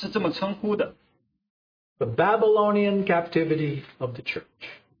 他是这么称呼的。 The Babylonian captivity of the church.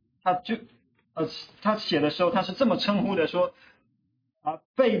 他写的时候，他是这么称呼的，说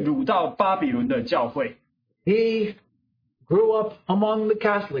被掳到巴比伦的教会。 He grew up among the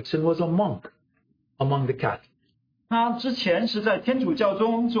Catholics and was a monk among the Catholics. 他之前是在天主教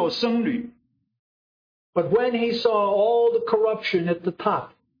中做僧侣， But when he saw all the corruption at the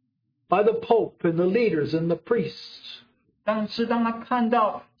top by the Pope and the leaders and the priests, 当他看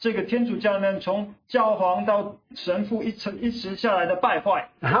到这个天主教里面从教皇到神父一直下来的败坏，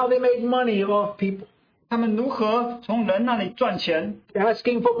 how they made money off people, 他们如何从人那里赚钱，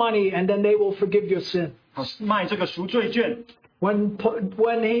 asking for money and then they will forgive your sin. 好卖这个赎罪券。 When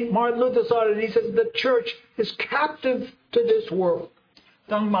Martin Luther saw it, he says the church is captive to this world.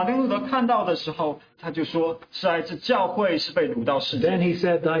 当马丁路德看到的时候，他就说：“是在这教会是被掳到世界。” Then he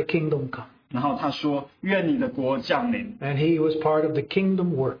said, thy kingdom come. 然后他说：“愿你的国降临。” And he was part of the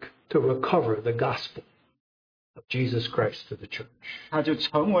kingdom work to recover the gospel of Jesus Christ to the church. 他就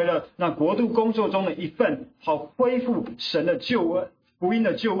成为了那国度工作中的一份，好恢复神的救恩、福音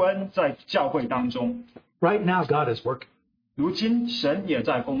的救恩在教会当中。 Right now, God is working 如今神也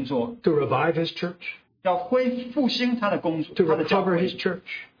在工作， to revive his church, 要复兴他的工作， to 他的教 recover 会 his，church,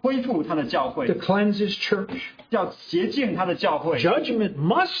 恢复他的教 to 会， cleanse his church. 要洁净他的教会。 Judgment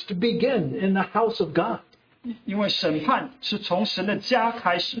must begin in the house of God 因为审判是从神的家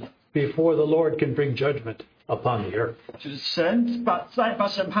开始的， before the Lord can bring judgment upon the earth. 就是神把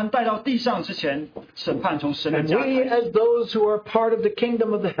审判带到地上之前，审判从神的 And 家 we, 开始。 as those who are part of the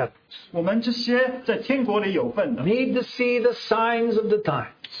kingdom of the heavens, 我们这些在天国里有份的， need to see the signs of the times.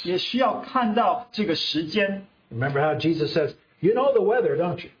 也需要看到这个时间。 Remember how Jesus says, you know the weather,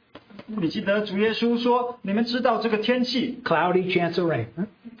 don't you? 你记得主耶稣说：“你们知道这个天气， Cloudy, chance of rain. Huh?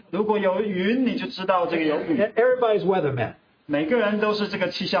 如果有云，你就知道这个有雨。 Everybody's weatherman. 每个人都是这个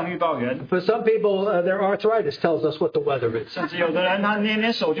气象预报员， For some people, their arthritis tells us what the weather is. 甚至有的人他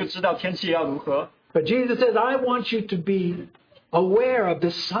捏手就知道天气要如何。 But Jesus says, I want you to be aware of the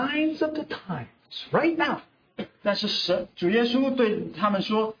signs of the times right now. 但是主耶稣对他们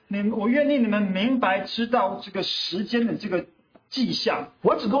说：“我愿意你们明白知道这个时间的这个迹象。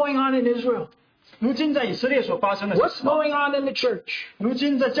 What's going on in Israel? 如今在以色列所发生的是 What's 什么？ going on in the church? 如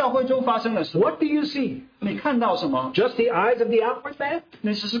今在教会中发生的是什么？ What do you see? 你看到什么？ Just the eyes of the outward man?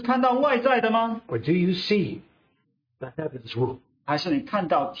 你只是看到外在的吗？ Or do you see the heavens rule? 还是你看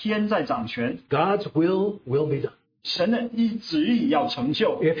到天在掌权？ God's will be done. 神的旨意要成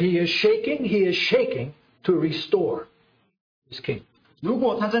就。 If he is shaking to restore his kingdom. 如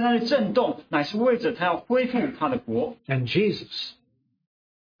果他在那里震动，乃是为着他要恢复他的国。 And Jesus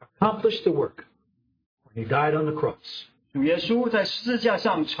accomplished the work when he died on the cross. 主耶稣在十字架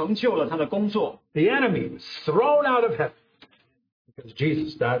上成就了他的工作。 The enemy was thrown out of heaven because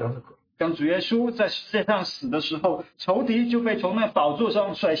Jesus died on the cross. 当主耶稣在世界上死的时候，仇敌就被从那宝座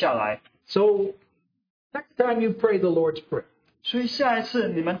上摔下来。So next time you pray the Lord's Prayer, 所以下一次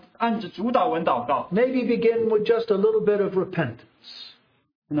你们按着主祷文祷告， maybe begin with just a little bit of repentance,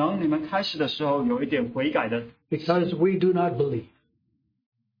 可能你们开始的时候有一点悔改的， because we do not believe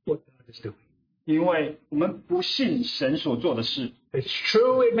what God is doing. 因为我们不信神所做的事。 It's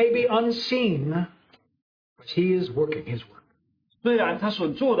true, it may be unseen, but He is working His work. 虽然他所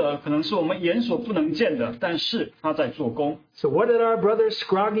做的可能是我们眼所不能见的，但是他在做工。 So what did our brother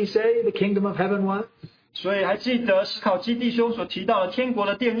Scroggy say the kingdom of heaven was? 所以还记得史考基弟兄所提到的天国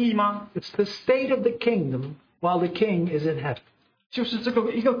的定义吗？ It's the state of the kingdom while the king is in heaven. 就是这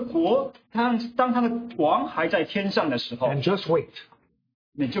个一个国，当他的王还在天上的时候， And just wait.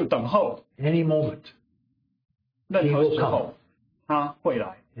 你就等候， Any moment, 任何时候他会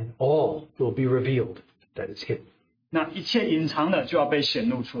来。 and all will be revealed that is hidden. 那一切隐藏的就要被显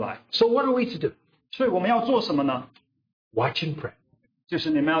露出来。 So what are we to do? 所以我们要做什么呢？ Watch and pray. 就是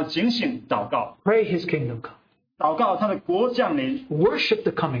你们要警醒祷告， Pray His kingdom come. 祷告他的国降临， Worship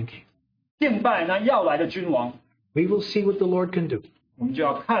the coming king. 敬拜那要来的君王。 We will see what the Lord can do 我们就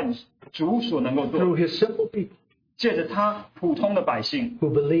要看主所能够做， through His simple people 借着他普通的百姓， who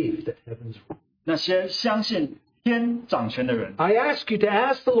believe that heaven's rule. 那些相信天掌权的人。 I ask you to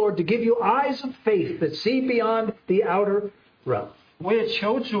ask the Lord to give you eyes of faith that see beyond the outer realm. 我也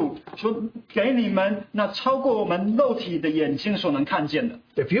求主说，给你们那超过我们肉体的眼睛所能看见的。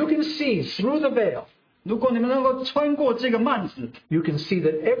 If you can see through the veil, 如果你们能够穿过这个幔子， you can see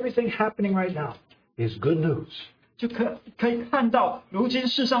that everything happening right now is good news. 就可以看到，如今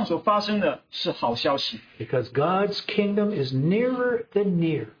世上所发生的是好消息。 Because God's kingdom is nearer than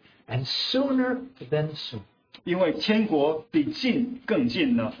near and sooner than soon. 因为天国比近更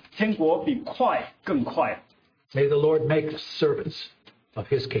近了，天国比快更快。 May the Lord make us servants of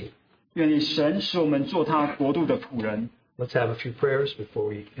His kingdom. 愿意神使我们做他国度的仆人。 Let's have a few prayers before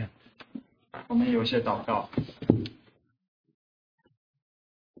we end. 我们有一些祷告。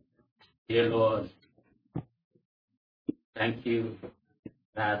 Dear Lord, thank you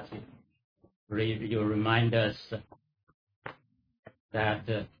that you remind us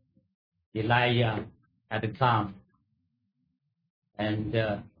that Elijah had come,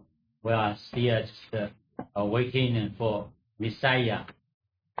 and we are still just waiting for Messiah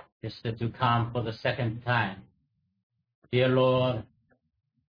just to come for the second time. Dear Lord,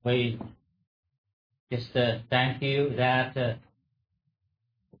 we just thank you that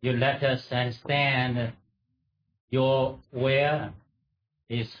you let us understand your will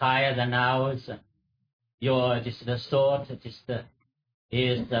is higher than ours. Your just the thought just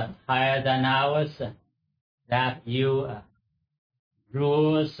is higher than ours. That you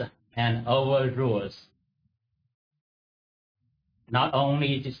rules and overrules. Not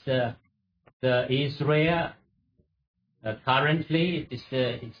only just the Israel currently just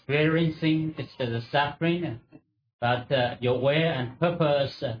experiencing just the suffering, but your will and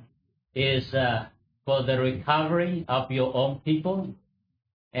purpose is for the recovery of your own people,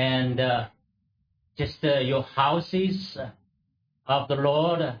 and just your houses of the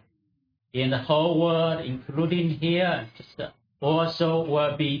Lord in the whole world, including here, just also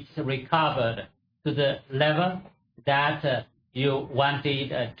will be recovered to the level that you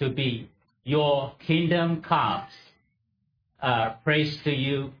wanted to be. Your kingdom comes. Praise to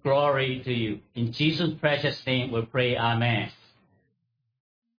you, glory to you. In Jesus' precious name we pray, amen.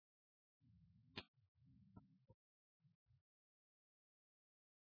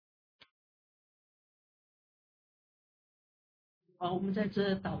 我们在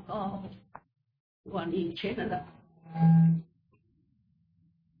这祷告，你全能的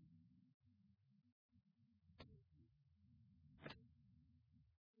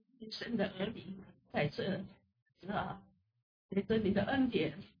神的儿女在这随着你的恩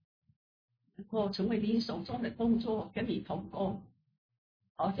典，能够成为你手中的工作，跟你同工，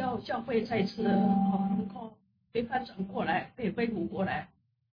好叫教会再次能够被翻转过来，被恢复过来，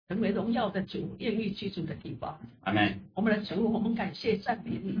成为荣耀的主，愿意居住的地方。Amen. 我们的主，我们感谢赞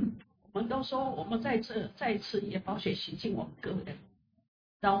美你。我们都说，我们在这再一次也宝血洗净我们个人，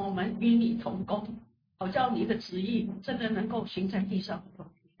让我们与你同工，好叫你的旨意真的能够行在地上，行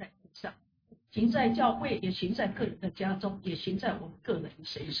在地上，行在教会，也行在个人的家中，也行在我们个人的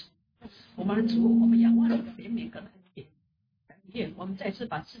身上。我们的主，我们仰望你的怜悯跟恩典。愿我们再次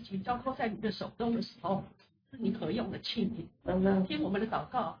把自己交托在你的手中的时候，是你可用的器皿。听我们的祷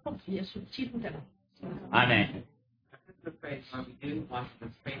告，奉主耶稣基督的名。Amen.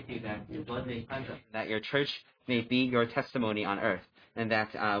 That your church may be your testimony on earth, and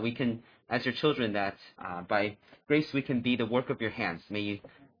that we can, as your children, that by grace we can be the work of your hands. May you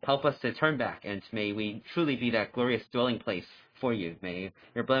help us to turn back, and may we truly be that glorious dwelling place for you. May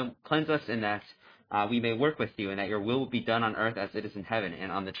your blood cleanse us, and that we may work with you, and that your will be done on earth as it is in heaven,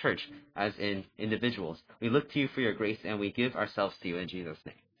 and on the church as in individuals. We look to you for your grace, and we give ourselves to you in Jesus'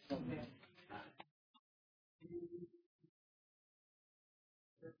 name.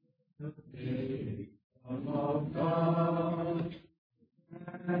 Of God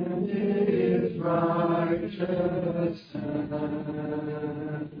and His righteousness,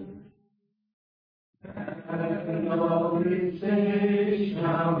 and all His things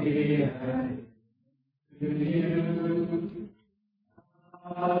shall be added to you.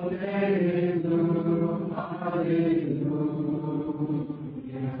 Hallelujah, hallelujah.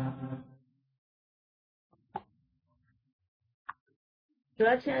 主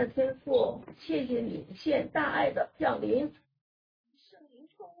要亲爱的天父，谢谢你现大爱的降临，圣灵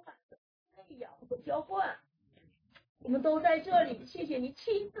充满的喂养和浇灌，我们都在这里。谢谢你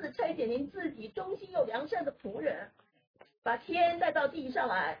亲自差遣您自己忠心又良善的仆人，把天带到地上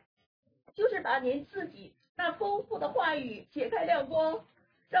来，就是把您自己那丰富的话语解开亮光，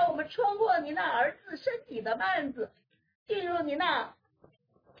让我们穿过您那儿子身体的幔子，进入您那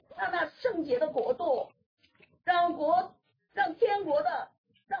圣洁的国度，让天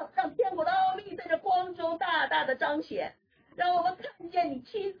国的奥秘在这光中大大的彰显，让我们看见你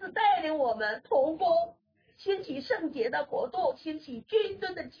亲自带领我们同工，兴起圣洁的国度，兴起君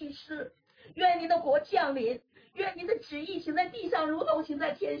尊的祭司。愿您的国降临，愿您的旨意行在地上，如同行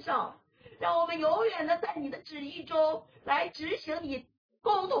在天上。让我们永远的在你的旨意中来执行你，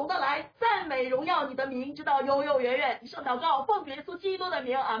共同的来赞美荣耀你的名，直到永永远远。以上祷告，奉主耶稣基督的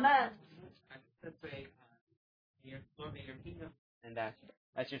名，阿门。And that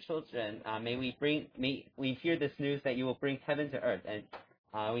as your children, may we hear this news that you will bring heaven to earth, and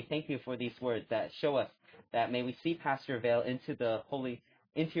we thank you for these words that show us that may we see past your veil into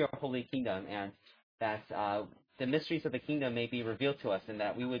your holy kingdom, and that the mysteries of the kingdom may be revealed to us, and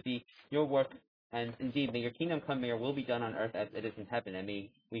that we would be your work, and indeed may your kingdom come, may your will be done on earth as it is in heaven, and may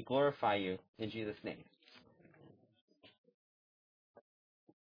we glorify you in Jesus' name.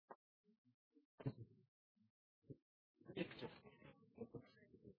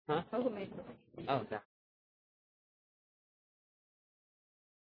 Huh? Oh, no.